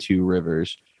to the Two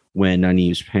Rivers when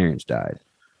Nynaeve's parents died.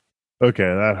 Okay,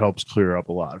 that helps clear up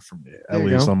a lot for me, at There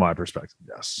you least go. on my perspective.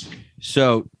 Yes.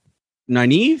 So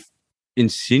Nynaeve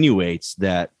insinuates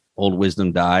that old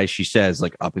wisdom dies. She says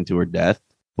up into her death,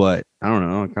 but I don't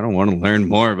know. I kind of want to learn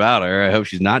more about her. I hope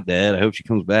she's not dead. I hope she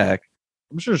comes back.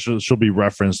 I'm sure she'll be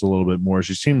referenced a little bit more.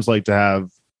 She seems like to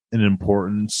have an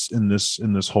importance in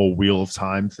this whole Wheel of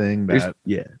Time thing. That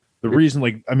Yeah. the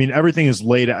reason, everything is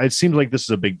laid out. It seems like this is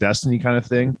a big destiny kind of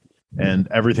thing, and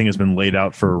everything has been laid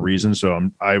out for a reason. So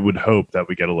I would hope that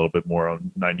we get a little bit more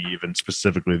on Nynaeve and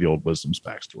specifically the old wisdom's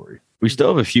backstory. We still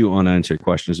have a few unanswered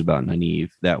questions about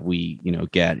Nynaeve that we,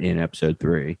 get in episode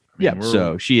 3. Yeah, we're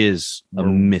So she is a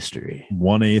we're- mystery.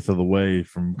 1/8 of the way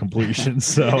from completion,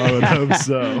 so I would hope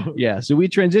so. Yeah, so we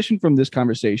transition from this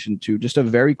conversation to just a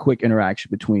very quick interaction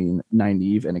between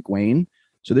Nynaeve and Egwene.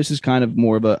 So this is kind of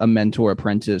more of a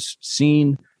mentor-apprentice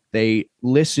scene. They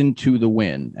listen to the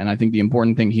wind, and I think the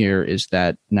important thing here is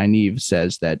that Nynaeve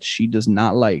says that she does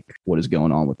not like what is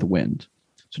going on with the wind.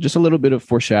 So just a little bit of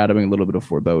foreshadowing, a little bit of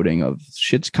foreboding of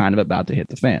shit's kind of about to hit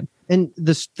the fan. And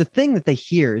the thing that they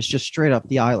hear is just straight up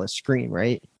the Isla scream,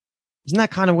 right? Isn't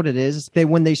that kind of what it is?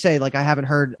 When they say I haven't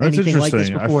heard That's anything like this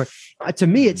interesting. before. To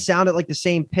me, it sounded like the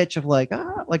same pitch of like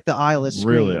the Isla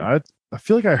scream. Really, I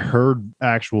feel like I heard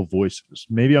actual voices.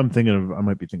 Maybe I might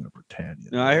be thinking of Britannia.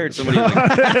 No, I heard somebody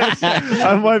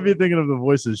I might be thinking of the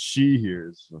voices she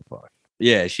hears. Oh, fuck.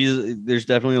 Yeah, there's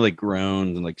definitely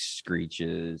groans and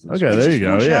screeches. And Okay, It's there just you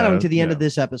go. foreshadowing Yeah, to the end yeah. of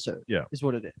this episode. Yeah. Is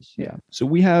what it is. Yeah. So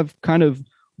we have kind of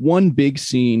one big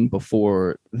scene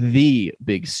before the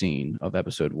big scene of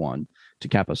episode 1 to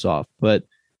cap us off. But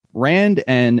Rand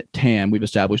and Tam, we've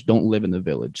established, don't live in the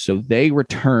village. So they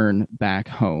return back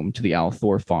home to the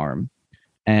Althor farm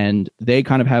and they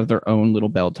kind of have their own little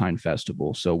Beltane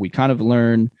festival. So we kind of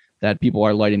learn that people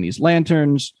are lighting these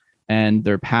lanterns and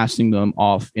they're passing them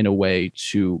off in a way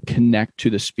to connect to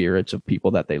the spirits of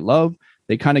people that they love.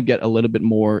 They kind of get a lot bit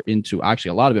more into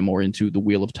the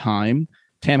Wheel of Time.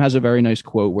 Tam has a very nice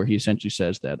quote where he essentially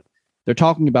says that they're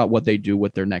talking about what they do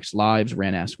with their next lives.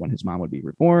 Rand asks when his mom would be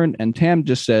reborn, and Tam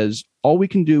just says, all we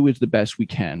can do is the best we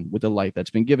can with the life that's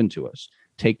been given to us.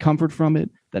 Take comfort from it,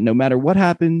 that no matter what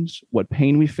happens, what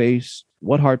pain we face,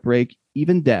 what heartbreak,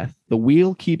 even death, the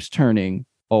wheel keeps turning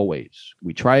always.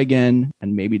 We try again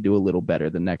and maybe do a little better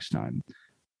the next time.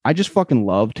 I just fucking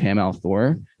love Tam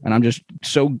Althor, and I'm just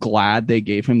so glad they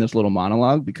gave him this little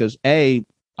monologue because A,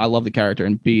 I love the character,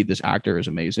 and B, this actor is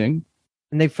amazing.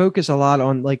 And they focus a lot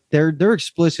on they're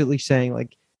explicitly saying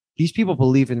these people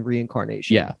believe in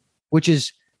reincarnation. Yeah. Which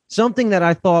is something that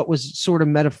I thought was sort of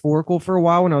metaphorical for a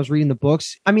while when I was reading the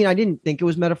books. I mean, I didn't think it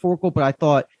was metaphorical, but I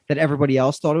thought that everybody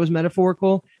else thought it was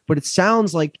metaphorical. But it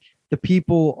sounds like the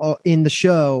people in the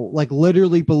show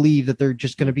literally believe that they're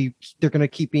going to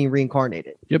keep being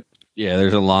reincarnated. Yeah,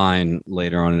 there's a line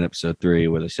later on in episode 3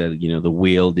 where they said, the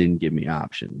wheel didn't give me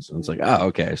options. And it's oh,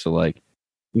 okay. So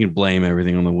you can blame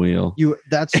everything on the wheel.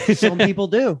 That's some people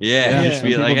do. Yeah, Yeah, just some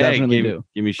be people hey, definitely give, do.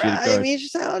 give me shitty I cards. mean, it's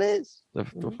just how it is.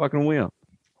 The fucking wheel.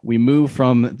 we move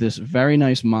from this very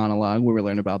nice monologue where we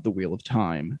learn about the Wheel of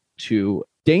Time to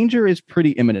danger is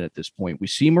pretty imminent at this point. We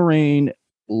see Moraine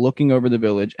looking over the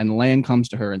village, and Lan comes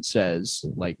to her and says,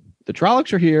 like, the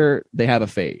Trollocs are here. They have a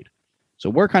fade. So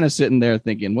we're kind of sitting there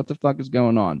thinking, what the fuck is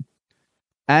going on?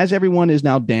 As everyone is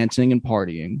now dancing and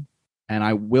partying, and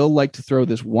I will like to throw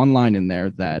this one line in there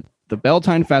that the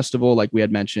Beltane Festival, like we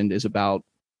had mentioned, is about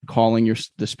calling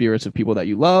the spirits of people that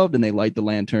you loved, and they light the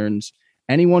lanterns.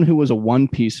 Anyone who was a One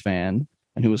Piece fan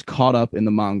and who was caught up in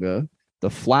the manga, the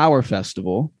Flower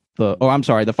Festival,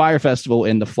 the Fire Festival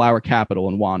in the Flower Capital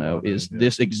in Wano is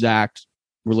this exact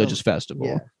religious festival.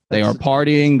 Yeah, they are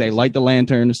partying. They light the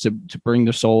lanterns to bring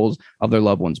the souls of their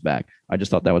loved ones back. I just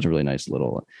thought that was a really nice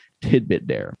little tidbit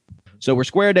there. So we're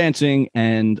square dancing,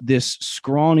 and this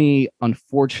scrawny,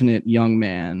 unfortunate young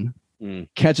man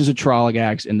catches a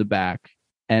Trollocax in the back,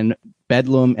 and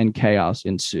bedlam and chaos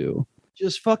ensue.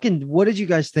 Just fucking, what did you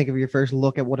guys think of your first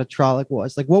look at what a Trolloc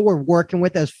was? Like what we're working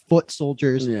with as foot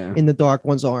soldiers in the Dark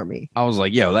One's army. I was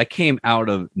like, yo, that came out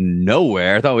of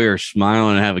nowhere. I thought we were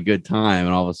smiling and having a good time.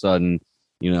 And all of a sudden,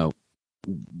 you know,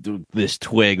 this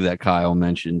twig that Kyle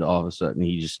mentioned, all of a sudden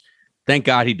he just, thank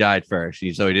God he died first.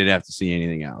 So he didn't have to see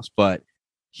anything else. But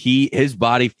his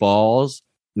body falls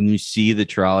when you see the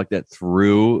Trolloc that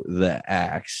threw the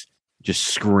axe just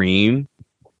scream.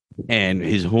 And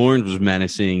his horns was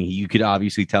menacing. You could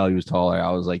obviously tell he was taller.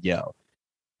 I was like, yo,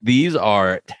 these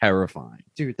are terrifying.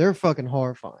 Dude, they're fucking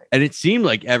horrifying. And it seemed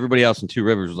like everybody else in Two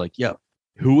Rivers was like, yo,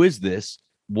 who is this?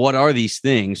 What are these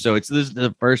things? So this is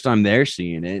the first time they're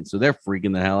seeing it. So they're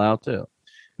freaking the hell out too.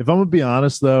 If I'm going to be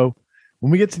honest, though,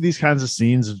 when we get to these kinds of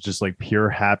scenes of just like pure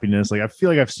happiness, like I feel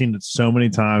like I've seen it so many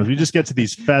times. We just get to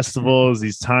these festivals,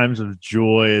 these times of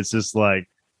joy. It's just like,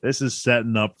 this is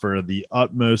setting up for the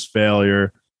utmost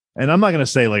failure. And I'm not going to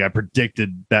say like I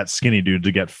predicted that skinny dude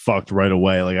to get fucked right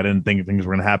away. Like I didn't think things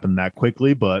were going to happen that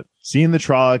quickly, but seeing the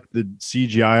Trolloc, the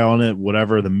CGI on it,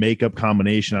 whatever, the makeup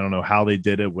combination, I don't know how they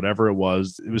did it, whatever it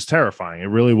was terrifying. It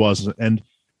really was. And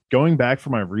going back for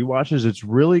my rewatches, it's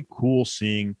really cool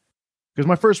seeing, because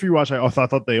my first rewatch, I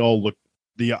thought they all looked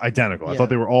identical. I thought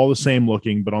they were all the same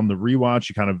looking, but on the rewatch,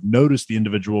 you kind of notice the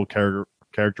individual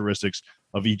characteristics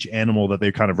of each animal that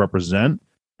they kind of represent.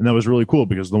 And that was really cool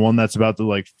because the one that's about to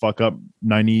like fuck up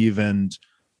Nynaeve and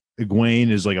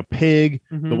Egwene is like a pig.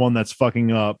 Mm-hmm. The one that's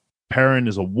fucking up Perrin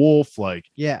is a wolf. Like,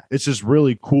 yeah, it's just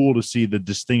really cool to see the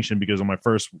distinction because on my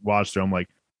first watch through, I'm like,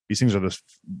 these things are this.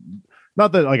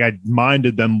 Not that like I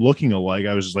minded them looking alike.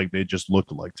 I was just like, they just looked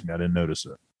alike to me. I didn't notice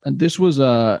it. And this was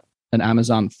an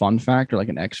Amazon fun fact or like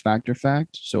an X Factor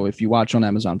fact. So if you watch on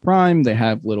Amazon Prime, they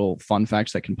have little fun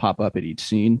facts that can pop up at each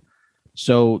scene.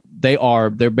 So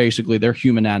they're basically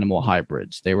human animal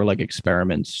hybrids. They were like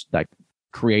experiments that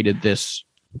created this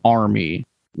army.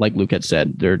 Like Luke had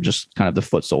said, they're just kind of the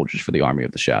foot soldiers for the army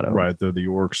of the shadow. Right. They're the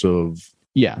orcs of.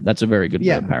 Yeah, that's a very good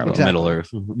parallel. Exactly. Middle Earth.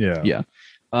 Yeah.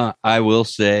 I will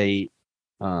say,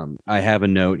 I have a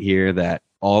note here that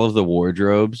all of the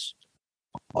wardrobes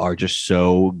are just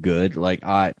so good. Like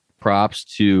props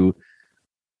to,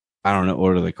 I don't know,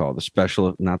 what are they called?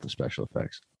 Not the special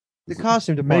effects. The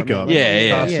costume department.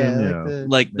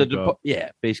 Makeup.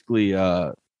 Basically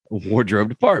wardrobe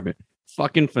department.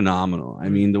 Fucking phenomenal. I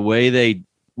mean, the way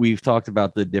we've talked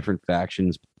about the different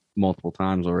factions multiple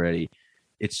times already.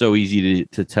 It's so easy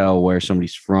to tell where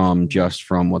somebody's from just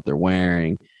from what they're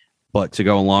wearing. But to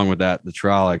go along with that, the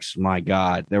Trollocs, my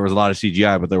God, there was a lot of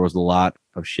CGI, but there was a lot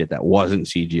of shit that wasn't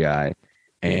CGI,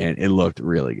 and it looked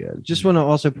really good. Just want to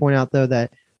also point out, though,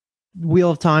 that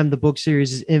Wheel of Time, the book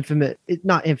series, is infamous.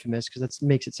 Not infamous because that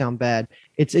makes it sound bad.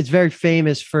 It's very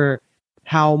famous for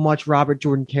how much Robert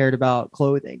Jordan cared about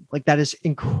clothing. Like that is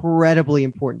incredibly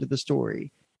important to the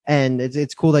story, and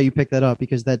it's cool that you picked that up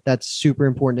because that's super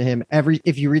important to him.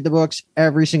 If you read the books,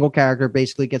 every single character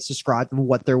basically gets described of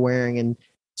what they're wearing and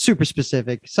super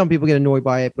specific. Some people get annoyed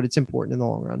by it, but it's important in the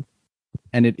long run.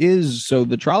 And it is so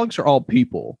the Trollocs are all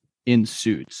people in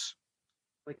suits.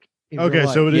 Okay,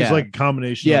 so it is like a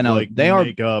combination of like they are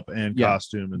makeup and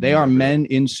costume. And they are men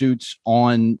in suits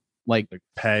on like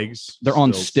pegs. They're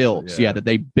on stilts, that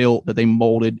they built, that they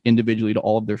molded individually to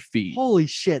all of their feet. Holy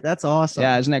shit, that's awesome.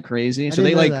 Yeah, isn't that crazy? So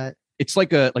they like that. It's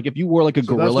like if you wore like a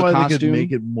gorilla that's why costume. They could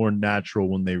make it more natural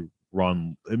when they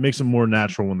run. It makes it more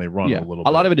natural when they run a little bit.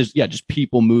 A lot of it is just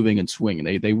people moving and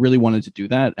swinging. They really wanted to do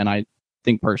that, and I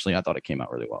think personally I thought it came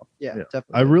out really well. Yeah.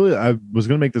 Definitely. I was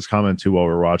going to make this comment too while we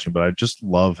were watching, but I just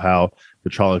love how the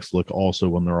Trollocs look also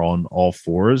when they're on all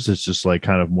fours. It's just like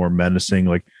kind of more menacing.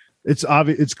 Like it's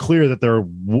obvious, it's clear that they're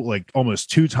like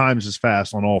almost 2 times as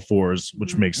fast on all fours,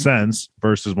 which makes sense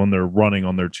versus when they're running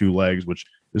on their 2 legs, which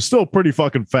is still pretty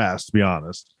fucking fast, to be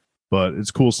honest. But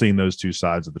it's cool seeing those two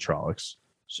sides of the Trollocs.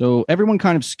 So everyone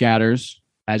kind of scatters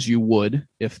as you would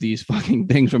if these fucking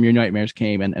things from your nightmares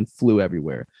came and flew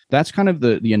everywhere. That's kind of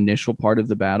the initial part of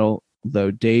the battle.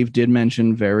 Though Dave did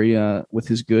mention very with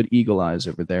his good eagle eyes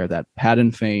over there that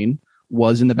Padan Fane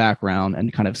was in the background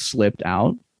and kind of slipped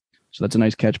out. So that's a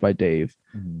nice catch by Dave.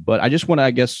 Mm-hmm. But I just want to,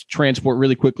 I guess, transport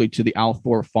really quickly to the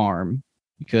Althor farm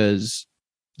because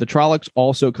the Trollocs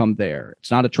also come there.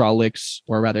 It's not a Trollocs,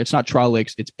 or rather, it's not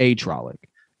Trollocs, it's a Trolloc.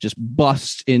 Just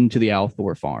busts into the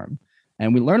Althor farm.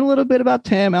 And we learn a little bit about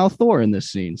Tam Althor in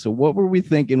this scene. So what were we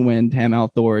thinking when Tam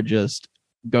Althor just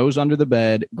goes under the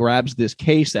bed, grabs this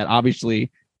case that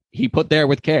obviously he put there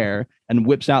with care, and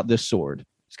whips out this sword?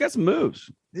 He's got some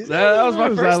moves. That was my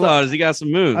first thought. Is he got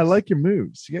some moves? I like your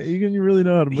moves. You really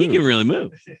know how to move. He can really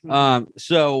move.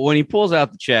 So when he pulls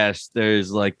out the chest,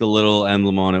 there's like the little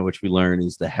emblem on it, which we learn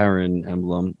is the heron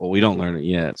emblem. Well, we don't learn it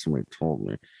yet. Somebody told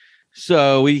me.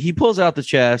 So he pulls out the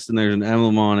chest, and there's an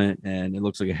emblem on it, and it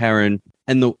looks like a heron.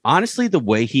 And honestly, the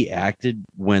way he acted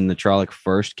when the Trolloc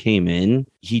first came in,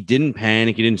 he didn't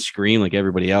panic. He didn't scream like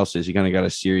everybody else is. He kind of got a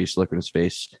serious look on his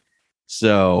face.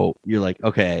 So you're like,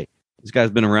 okay, this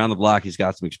guy's been around the block. He's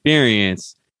got some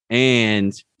experience,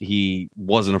 and he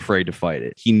wasn't afraid to fight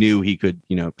it. He knew he could,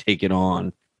 take it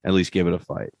on, at least give it a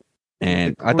fight.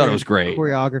 And I thought it was great. The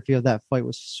choreography of that fight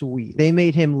was sweet. They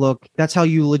made him look, that's how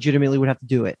you legitimately would have to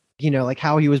do it. Like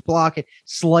how he was blocking,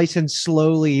 slicing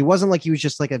slowly. He wasn't like he was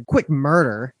just like a quick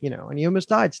murder, and he almost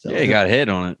died still. Yeah, he got hit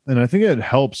on it. And I think it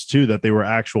helps too that they were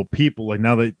actual people. Like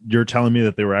now that you're telling me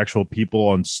that they were actual people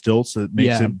on stilts, it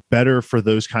makes it better for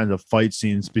those kinds of fight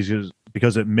scenes because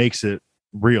it makes it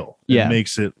real. It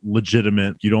makes it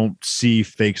legitimate. You don't see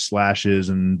fake slashes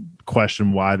and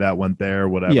question why that went there,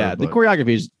 whatever. Yeah, the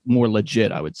choreography is more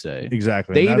legit, I would say.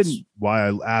 Exactly. That's why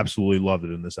I absolutely loved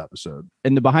it in this episode.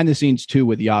 And the behind the scenes too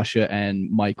with Yasha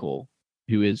and Michael,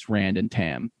 who is Rand and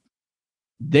Tam,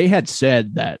 they had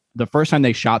said that the first time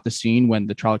they shot the scene when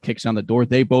the Trolloc kicks down the door,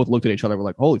 they both looked at each other and were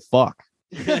like, holy fuck.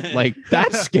 Like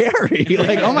that's scary.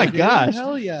 Like, oh my gosh.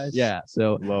 Hell yes. Yeah.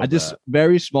 So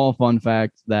very small fun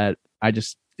fact that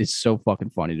it's so fucking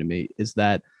funny to me is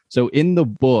that so in the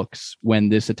books when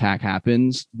this attack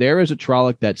happens, there is a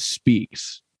Trolloc that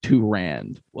speaks to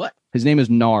Rand. What? His name is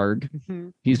Narg.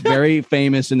 He's very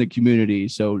famous in the community.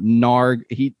 So Narg,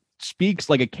 he speaks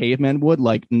like a caveman would,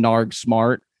 like Narg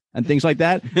smart and things like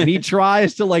that. And he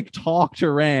tries to like talk to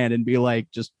Rand and be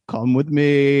like, just come with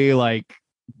me, like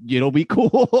it'll be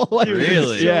cool. Like,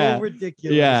 really? Yeah. So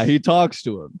ridiculous. Yeah, he talks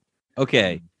to him.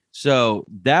 Okay. So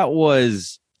that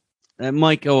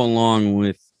might go along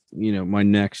with, my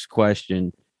next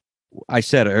question. I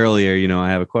said earlier, I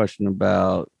have a question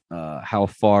about how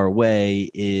far away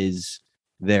is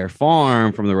their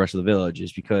farm from the rest of the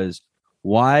villages, because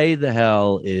why the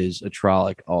hell is a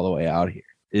Trolloc all the way out here?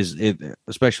 Is it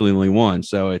especially only one?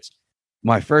 So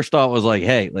my first thought was like,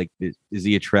 hey, like, is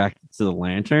he attracted to the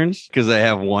lanterns? Because they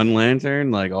have one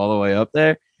lantern like all the way up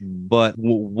there. But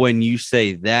when you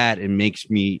say that, it makes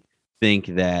me think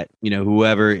that,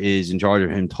 whoever is in charge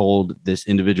of him told this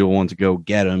individual one to go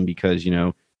get him because,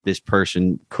 this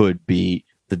person could be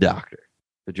the Doctor,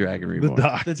 the Dragon Reborn. The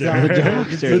Doctor.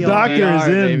 The Doctor is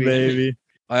in, baby.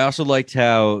 I also liked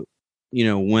how,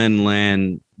 when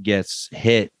Lan gets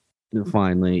hit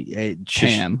finally, it just,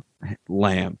 Tam.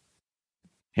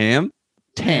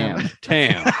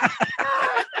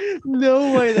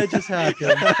 No way that just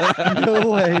happened. No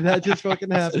way that just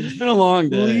fucking happened. It's been a long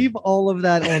day. Leave all of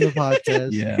that on the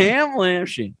podcast. Yeah. Ham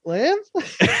Lamshin. Lamb?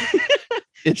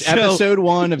 It's episode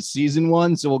 1 of season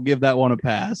 1, so we'll give that one a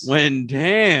pass. When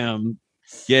Tam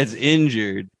gets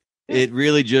injured, it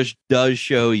really just does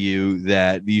show you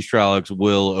that these Trollocs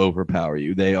will overpower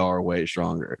you. They are way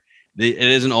stronger. It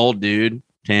is an old dude.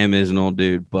 Tam is an old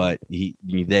dude, but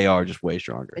they are just way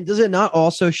stronger. And does it not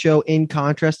also show, in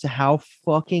contrast to how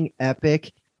fucking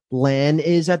epic Lan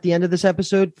is at the end of this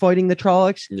episode fighting the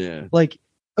Trollocs? Yeah. Like,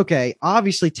 okay,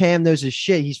 obviously Tam knows his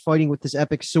shit. He's fighting with this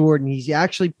epic sword, and he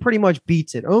actually pretty much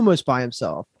beats it almost by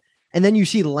himself. And then you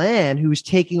see Lan, who's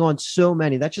taking on so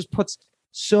many. That just puts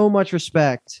so much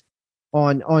respect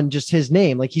on just his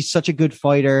name. Like, he's such a good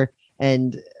fighter,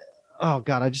 and oh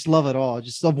god, I just love it all.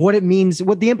 Just love what it means,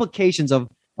 what the implications of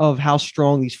how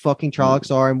strong these fucking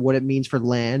Trollocs are, and what it means for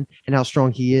Lan and how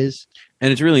strong he is.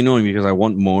 And it's really annoying because I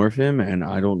want more of him, and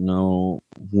I don't know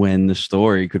when the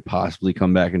story could possibly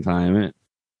come back and time it.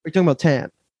 We're talking about Tam.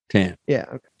 Yeah.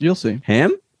 Okay. You'll see.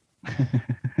 Ham?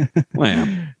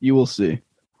 Lamb. You will see.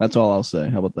 That's all I'll say.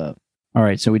 How about that? All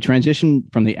right. So we transition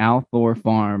from the Althor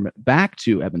farm back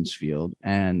to Evansfield,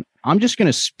 and I'm just going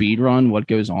to speed run what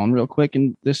goes on real quick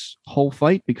in this whole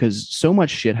fight because so much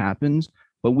shit happens.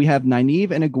 But we have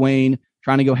Nynaeve and Egwene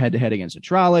trying to go head to head against a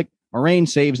Trolloc. Moraine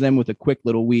saves them with a quick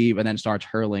little weave and then starts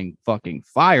hurling fucking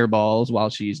fireballs while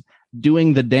she's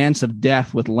doing the dance of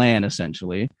death with Lan,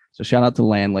 essentially. So shout out to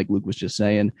Lan, like Luke was just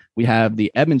saying. We have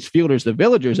the Edmonds Fielders, the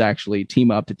villagers, actually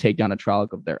team up to take down a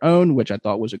Trolloc of their own, which I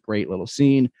thought was a great little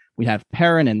scene. We have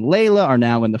Perrin and Layla are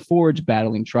now in the forge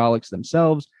battling Trollocs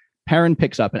themselves. Perrin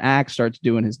picks up an axe, starts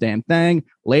doing his damn thing.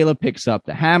 Layla picks up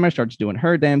the hammer, starts doing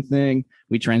her damn thing.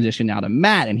 We transition now to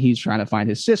Matt, and he's trying to find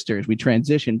his sisters. We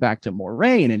transition back to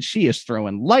Moraine, and she is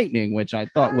throwing lightning, which I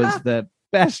thought was the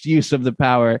best use of the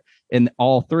power in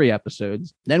all 3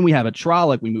 episodes. Then we have a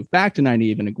Trolloc. We move back to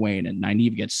Nynaeve and Egwene, and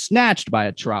Nynaeve gets snatched by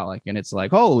a Trolloc, and it's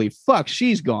like, holy fuck,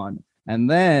 she's gone. And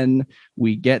then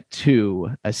we get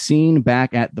to a scene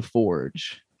back at the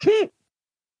forge.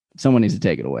 Someone needs to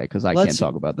take it away because I can't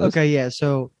talk about this. Okay, yeah.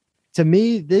 So to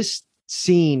me, this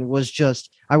scene was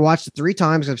just, I watched it 3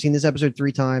 times. I've seen this episode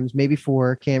 3 times, maybe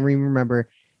 4. Can't even remember.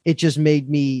 It just made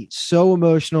me so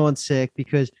emotional and sick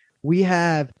because we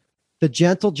have the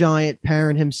gentle giant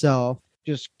Perrin himself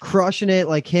just crushing it,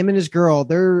 like him and his girl.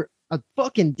 They're a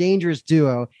fucking dangerous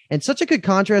duo and such a good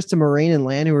contrast to Moraine and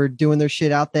Lan, who are doing their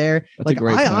shit out there. That's like, a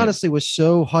great I point. honestly was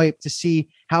so hyped to see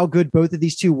how good both of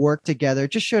these two work together.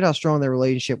 It just showed how strong their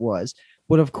relationship was.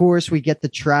 But of course, we get the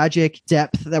tragic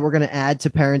depth that we're going to add to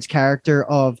Perrin's character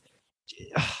of,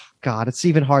 God, it's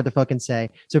even hard to fucking say.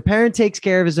 So Perrin takes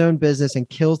care of his own business and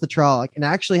kills the Trolloc and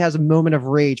actually has a moment of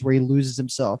rage where he loses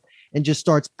himself and just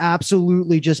starts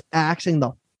absolutely just axing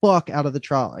the fuck out of the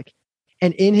Trolloc.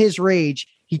 And in his rage,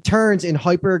 he turns in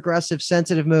hyper aggressive,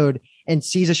 sensitive mode and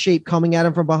sees a shape coming at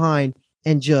him from behind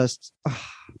and just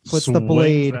puts the Swings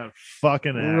blade that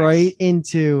fucking axe. right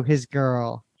into his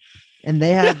girl. And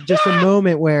they have just a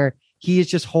moment where he is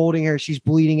just holding her. She's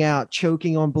bleeding out,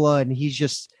 choking on blood. And he's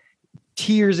just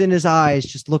tears in his eyes.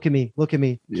 Just look at me. Look at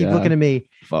me. Keep Yeah. looking at me.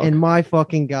 Fuck. And my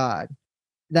fucking God.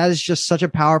 That is just such a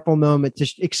powerful moment to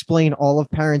explain all of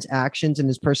Perrin's actions and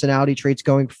his personality traits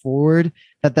going forward.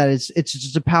 It's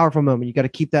just a powerful moment. You got to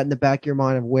keep that in the back of your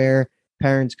mind of where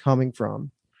Perrin's coming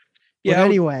from. Yeah, But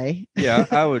anyway,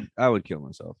 I would kill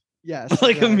myself yes,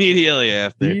 like exactly. immediately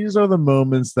after. These are the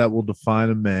moments that will define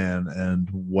a man. And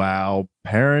wow,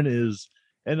 Perrin is,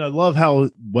 and I love how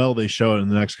well they show it in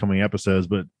the next coming episodes,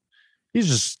 but he's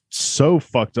just so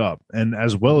fucked up, and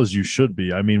as well as you should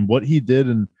be. I mean, what he did,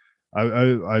 and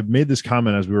I made this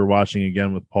comment as we were watching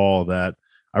again with Paul that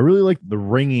I really like the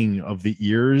ringing of the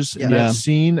ears in Yeah. that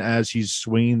scene as he's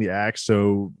swinging the axe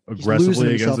so He's aggressively losing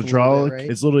against himself the a little Trolloc. bit, right?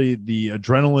 It's literally the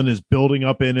adrenaline is building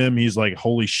up in him. He's like,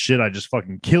 holy shit, I just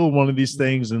fucking killed one of these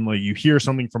things. And like you hear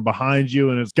something from behind you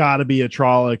and it's got to be a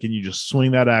Trolloc and you just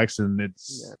swing that axe and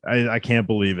it's, I can't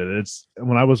believe it. It's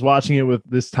when I was watching it with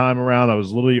this time around, I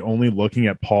was literally only looking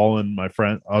at Paul and my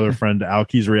other friend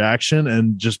Alki's reaction,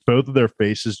 and just both of their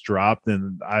faces dropped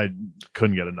and I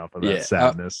couldn't get enough of that Yeah,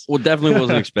 sadness. Well, definitely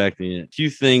wasn't expecting it. Few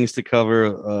things to cover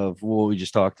of what we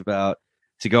just talked about.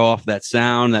 To go off that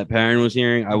sound that Perrin was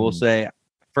hearing, I will say,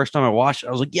 first time I watched it,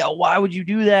 I was like, "Yeah, why would you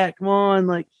do that? Come on!"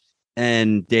 Like,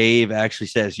 and Dave actually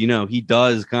says, he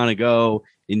does kind of go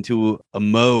into a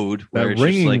mode where That it's just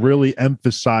ringing like, really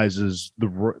emphasizes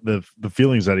the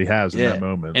feelings that he has in Yeah, that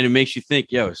moment. and it makes you think,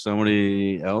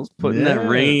 somebody else putting that Yeah.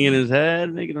 ringing in his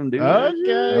head, making him do it. Okay,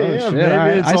 Oh, yeah, shit.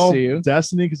 maybe it's I all see you.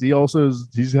 destiny because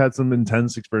he's had some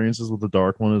intense experiences with the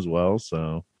Dark One as well.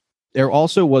 So There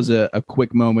also was a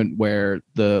quick moment where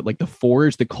the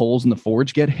forge, the coals in the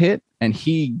forge get hit, and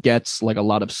he gets like a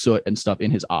lot of soot and stuff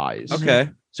in his eyes. Okay,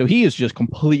 So he is just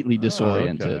completely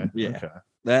disoriented. Okay. Yeah.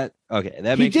 Okay.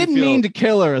 that He makes didn't me feel, mean to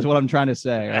kill her, is what I'm trying to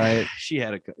say. Right? she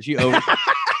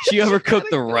overcooked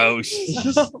the roast. It's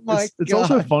just Oh my it's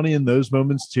also God. funny in those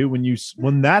moments too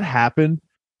when that happened.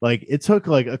 Like it took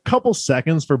like a couple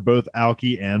seconds for both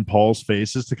Alki and Paul's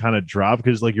faces to kind of drop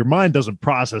because like your mind doesn't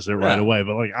process it right Yeah. away.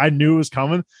 But like I knew it was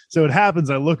coming, so it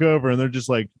happens. I look over and they're just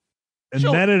like, and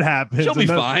She'll- then it happens. She'll be and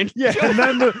then, fine. Yeah, and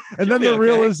then She'll the be okay.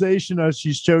 realization as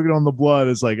she's choking on the blood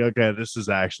is like, okay, this is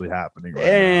actually happening right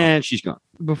now. And she's gone.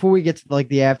 Before we get to like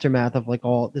the aftermath of like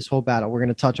all this whole battle, we're going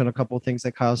to touch on a couple of things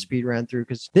that Kyle Speed ran through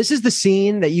because this is the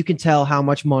scene that you can tell how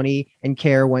much money and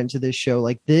care went to this show.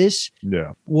 Like this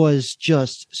Yeah. was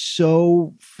just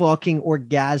so fucking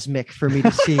orgasmic for me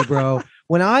to see, bro.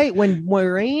 When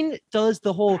Moraine does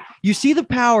the whole, you see the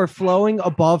power flowing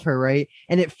above her, right?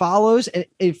 And it follows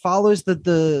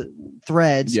the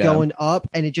threads Yeah. going up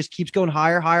and it just keeps going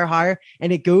higher, higher, higher.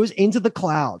 And it goes into the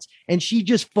clouds and she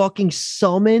just fucking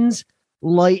summons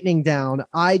lightning down.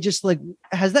 I just like,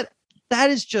 that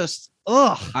is just,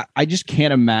 ugh. I just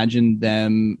can't imagine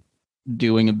them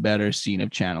doing a better scene of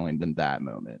channeling than that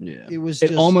moment. Yeah. It was. It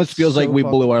just almost feels like so we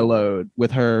blew fucking our cool. load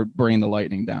with her bringing the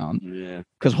lightning down. Yeah.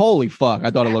 Because holy fuck,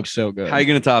 I thought it looked so good. How you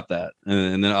gonna top that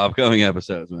in the upcoming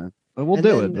episodes, man? We'll And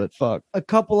do then- it, but fuck. A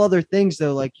couple other things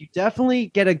though, like you definitely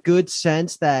get a good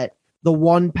sense that the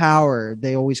one power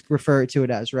they always refer to it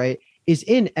as, right, is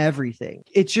in everything.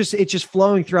 It's just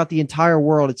flowing throughout the entire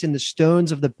world. It's in the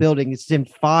stones of the building. It's in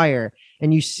fire,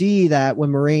 and you see that when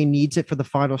Moraine needs it for the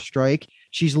final strike,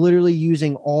 she's literally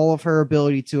using all of her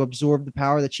ability to absorb the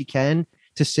power that she can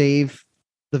to save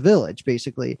the village,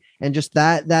 basically. And just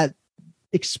that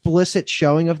explicit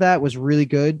showing of that was really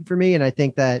good for me, and I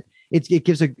think that it's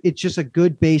just a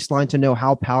good baseline to know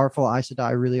how powerful Aes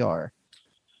Sedai really are.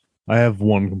 I have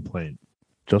one complaint,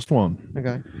 just one.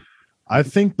 Okay. I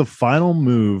think the final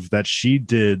move that she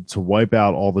did to wipe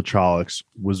out all the Trollocs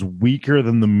was weaker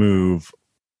than the move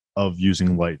of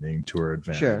using lightning to her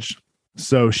advantage. Sure.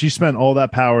 So she spent all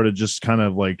that power to just kind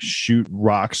of like shoot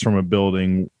rocks from a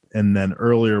building. And then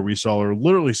earlier we saw her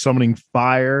literally summoning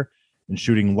fire and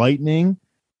shooting lightning.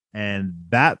 And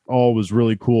that all was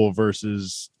really cool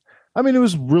versus, I mean, it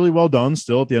was really well done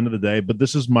still at the end of the day. But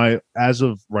this is as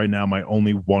of right now, my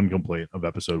only one complaint of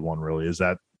episode 1 really is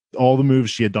that all the moves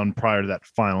she had done prior to that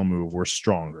final move were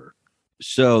stronger.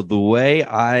 So the way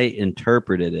I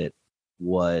interpreted it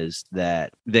was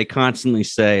that they constantly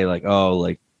say like, oh,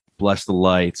 like bless the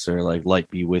lights or like light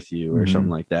be with you or Mhm. something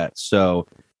like that. So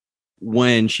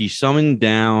when she summoned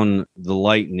down the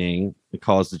lightning, it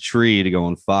caused the tree to go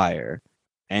on fire,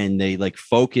 and they like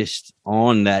focused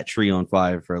on that tree on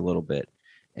fire for a little bit.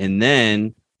 And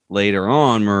then later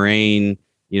on, Moraine,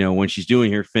 when she's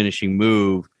doing her finishing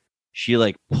move, she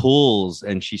like pulls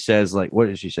and she says like, what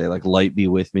did she say? Like light be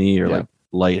with me or Yeah. like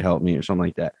light help me or something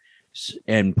like that.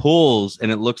 And pulls,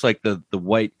 and it looks like the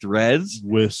white threads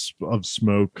Wisp of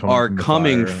smoke are from the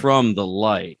coming fire. from the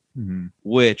light, Mhm.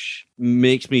 which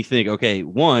makes me think, okay,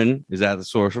 one, is that the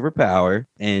source of her power?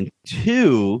 And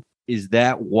two, is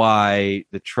that why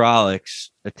the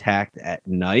Trollocs attacked at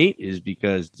night? Is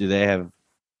because do they have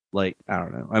like, I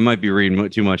don't know. I might be reading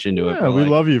too much into it. Yeah, but, we like,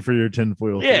 love you for your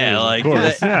tinfoil. Yeah, theories, of like,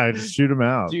 course. Yeah, just shoot them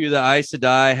out. do the Aes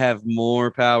Sedai have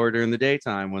more power during the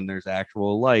daytime when there's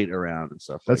actual light around and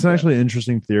stuff? That's like actually an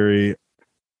interesting theory.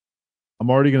 I'm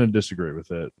already going to disagree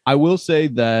with it. I will say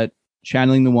that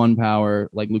channeling the one power,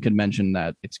 like Luke had mentioned,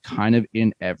 that it's kind of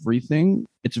in everything.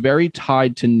 It's very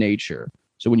tied to nature.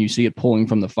 So when you see it pulling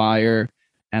from the fire,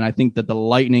 and I think that the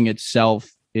lightning itself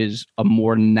is a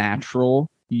more natural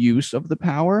use of the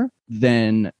power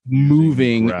than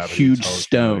moving gravity huge telekinesis,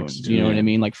 stones. You know what I yeah.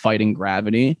 mean? Like fighting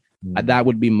gravity. That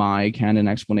would be my canon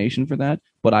explanation for that.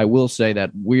 But I will say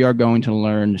that we are going to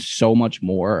learn so much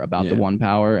more about the Yeah. one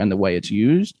power and the way it's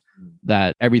used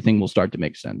that everything will start to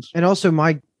make sense. And also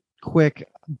my quick,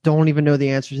 don't even know the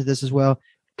answer to this as well,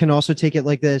 can also take it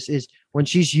like this, is when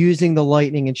she's using the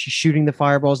lightning and she's shooting the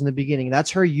fireballs in the beginning,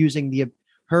 that's her using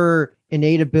her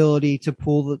innate ability to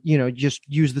pull the, just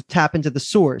use the tap into the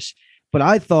source. But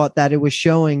I thought that it was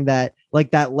showing that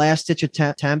like that last ditch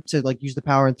attempt to like use the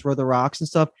power and throw the rocks and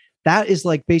stuff, that is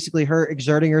like basically her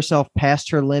exerting herself past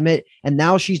her limit. And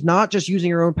now she's not just using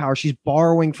her own power, she's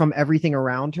borrowing from everything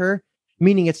around her,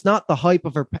 meaning it's not the hype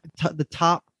of the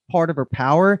top part of her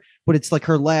power, but it's like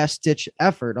her last ditch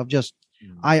effort of just,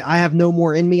 I have no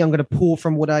more in me. I'm going to pull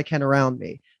from what I can around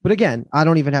me. But again, I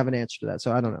don't even have an answer to that.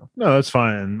 So I don't know. No, that's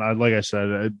fine. Like I said,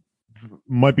 I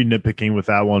might be nitpicking with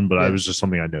that one, but Yeah. it was just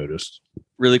something I noticed.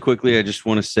 Really quickly, I just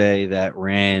want to say that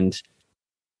Rand,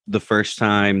 the first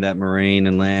time that Moraine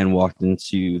and Lan walked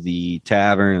into the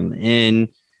tavern and the inn,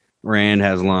 Rand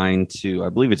has a line to, I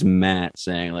believe it's Matt,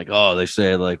 saying like, "Oh, they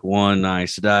say like one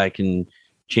Aes Sedai can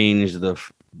change the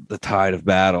tide of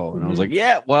battle," and I was like,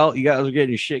 "Yeah, well, you guys are getting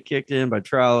your shit kicked in by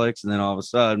Trollocs, and then all of a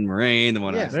sudden, Moraine, the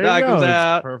one Yeah. Aes There you Sedai go. comes It's a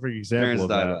out." perfect example turns of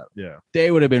the tide that. up. Yeah.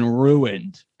 They would have been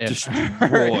ruined. If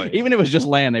Destroyed. even if it was just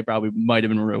land, they probably might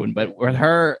have been ruined. But with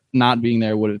her not being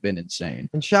there would have been insane.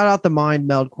 And shout out the mind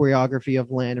meld choreography of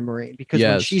Lan and Moraine, because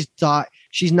when Yes.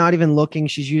 she's not even looking,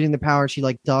 she's using the power and she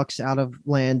like ducks out of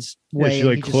Lan's Yeah, way. she and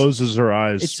like he just- closes her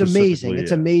eyes. it's amazing. It's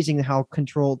specifically, amazing how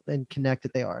controlled and connected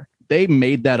they are. They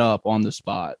made that up on the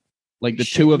spot. Like the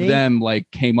Shit, two of Nate. them like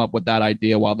came up with that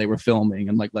idea while they were filming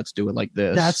and like, let's do it like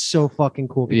this. That's so fucking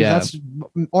cool, because Yeah. that's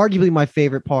arguably my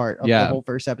favorite part of the Yeah. whole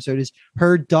first episode is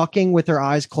her ducking with her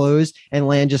eyes closed and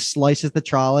Lan just slices the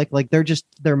Trolloc. Like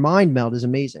their mind meld is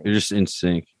amazing. They're just in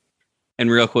sync.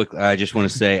 And real quick, I just want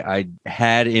to say I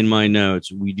had in my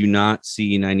notes, we do not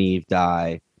see Nynaeve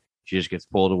die. She just gets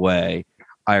pulled away.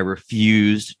 I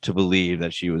refused to believe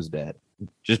that she was dead.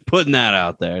 Just putting that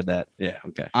out there. That, yeah,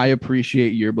 okay. I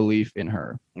appreciate your belief in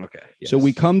her. Okay. So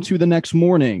we yes. come to the next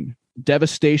morning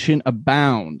Devastation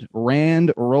abound.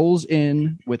 Rand rolls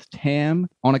in with Tam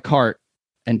on a cart,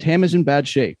 and Tam is in bad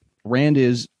shape. Rand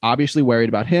is obviously worried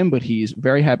about him, but he's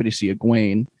very happy to see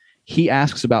Egwene. He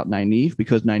asks about Nynaeve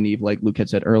because Nynaeve, like Luke had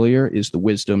said earlier, is the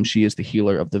wisdom. She is the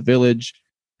healer of the village.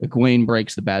 Egwene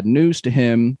breaks the bad news to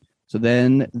him. So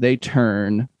then they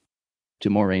turn to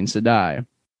Moiraine Sedai.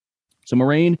 So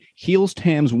Moiraine heals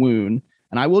Tam's wound.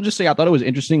 And I will just say, I thought it was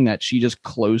interesting that she just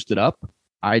closed it up.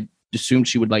 I assumed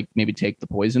she would like maybe take the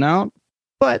poison out,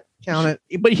 but Count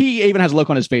it. But he even has a look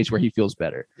on his face where he feels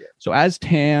better. Yeah. So as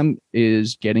Tam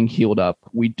is getting healed up,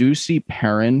 we do see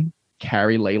Perrin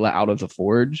carry Layla out of the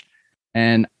forge.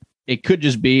 And it could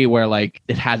just be where like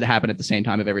it had to happen at the same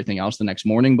time of everything else the next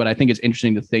morning. But I think it's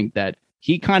interesting to think that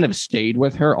he kind of stayed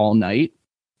with her all night.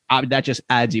 That just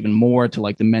adds even more to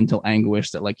like the mental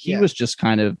anguish that like he was just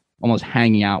kind of almost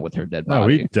hanging out with her dead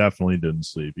body. No, he definitely didn't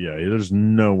sleep. Yeah, there's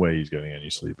no way he's getting any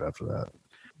sleep after that.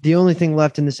 The only thing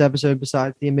left in this episode,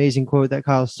 besides the amazing quote that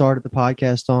Kyle started the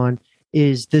podcast on,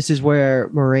 is this is where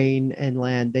Moiraine and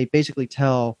Lan, they basically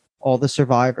tell all the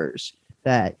survivors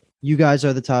that you guys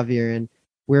are the Ta'veren.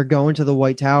 We're going to the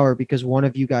White Tower because one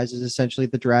of you guys is essentially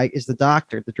the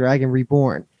Doctor, the Dragon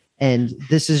Reborn. And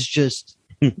this is just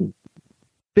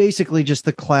basically just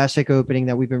the classic opening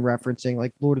that we've been referencing,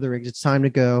 like Lord of the Rings. It's time to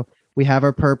go. We have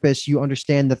our purpose. You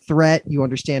understand the threat. You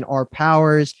understand our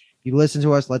powers. You listen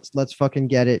to us. Let's fucking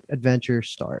get it. Adventure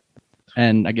start.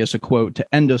 And I guess a quote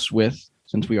to end us with,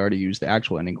 since we already used the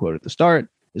actual ending quote at the start,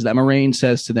 is that Moiraine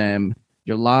says to them,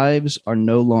 "Your lives are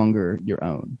no longer your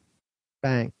own."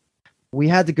 Bang. We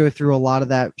had to go through a lot of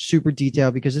that super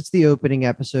detail because it's the opening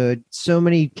episode. So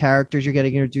many characters you're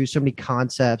getting introduced, so many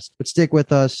concepts. But stick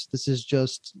with us. This is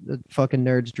just a fucking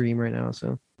nerd's dream right now.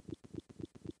 So.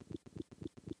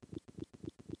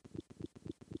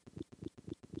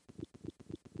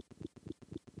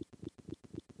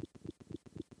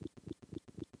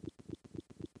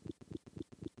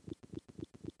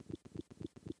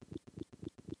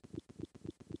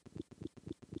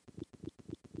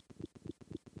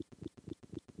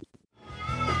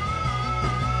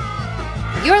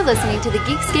 You're listening to the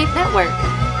Geekscape Network.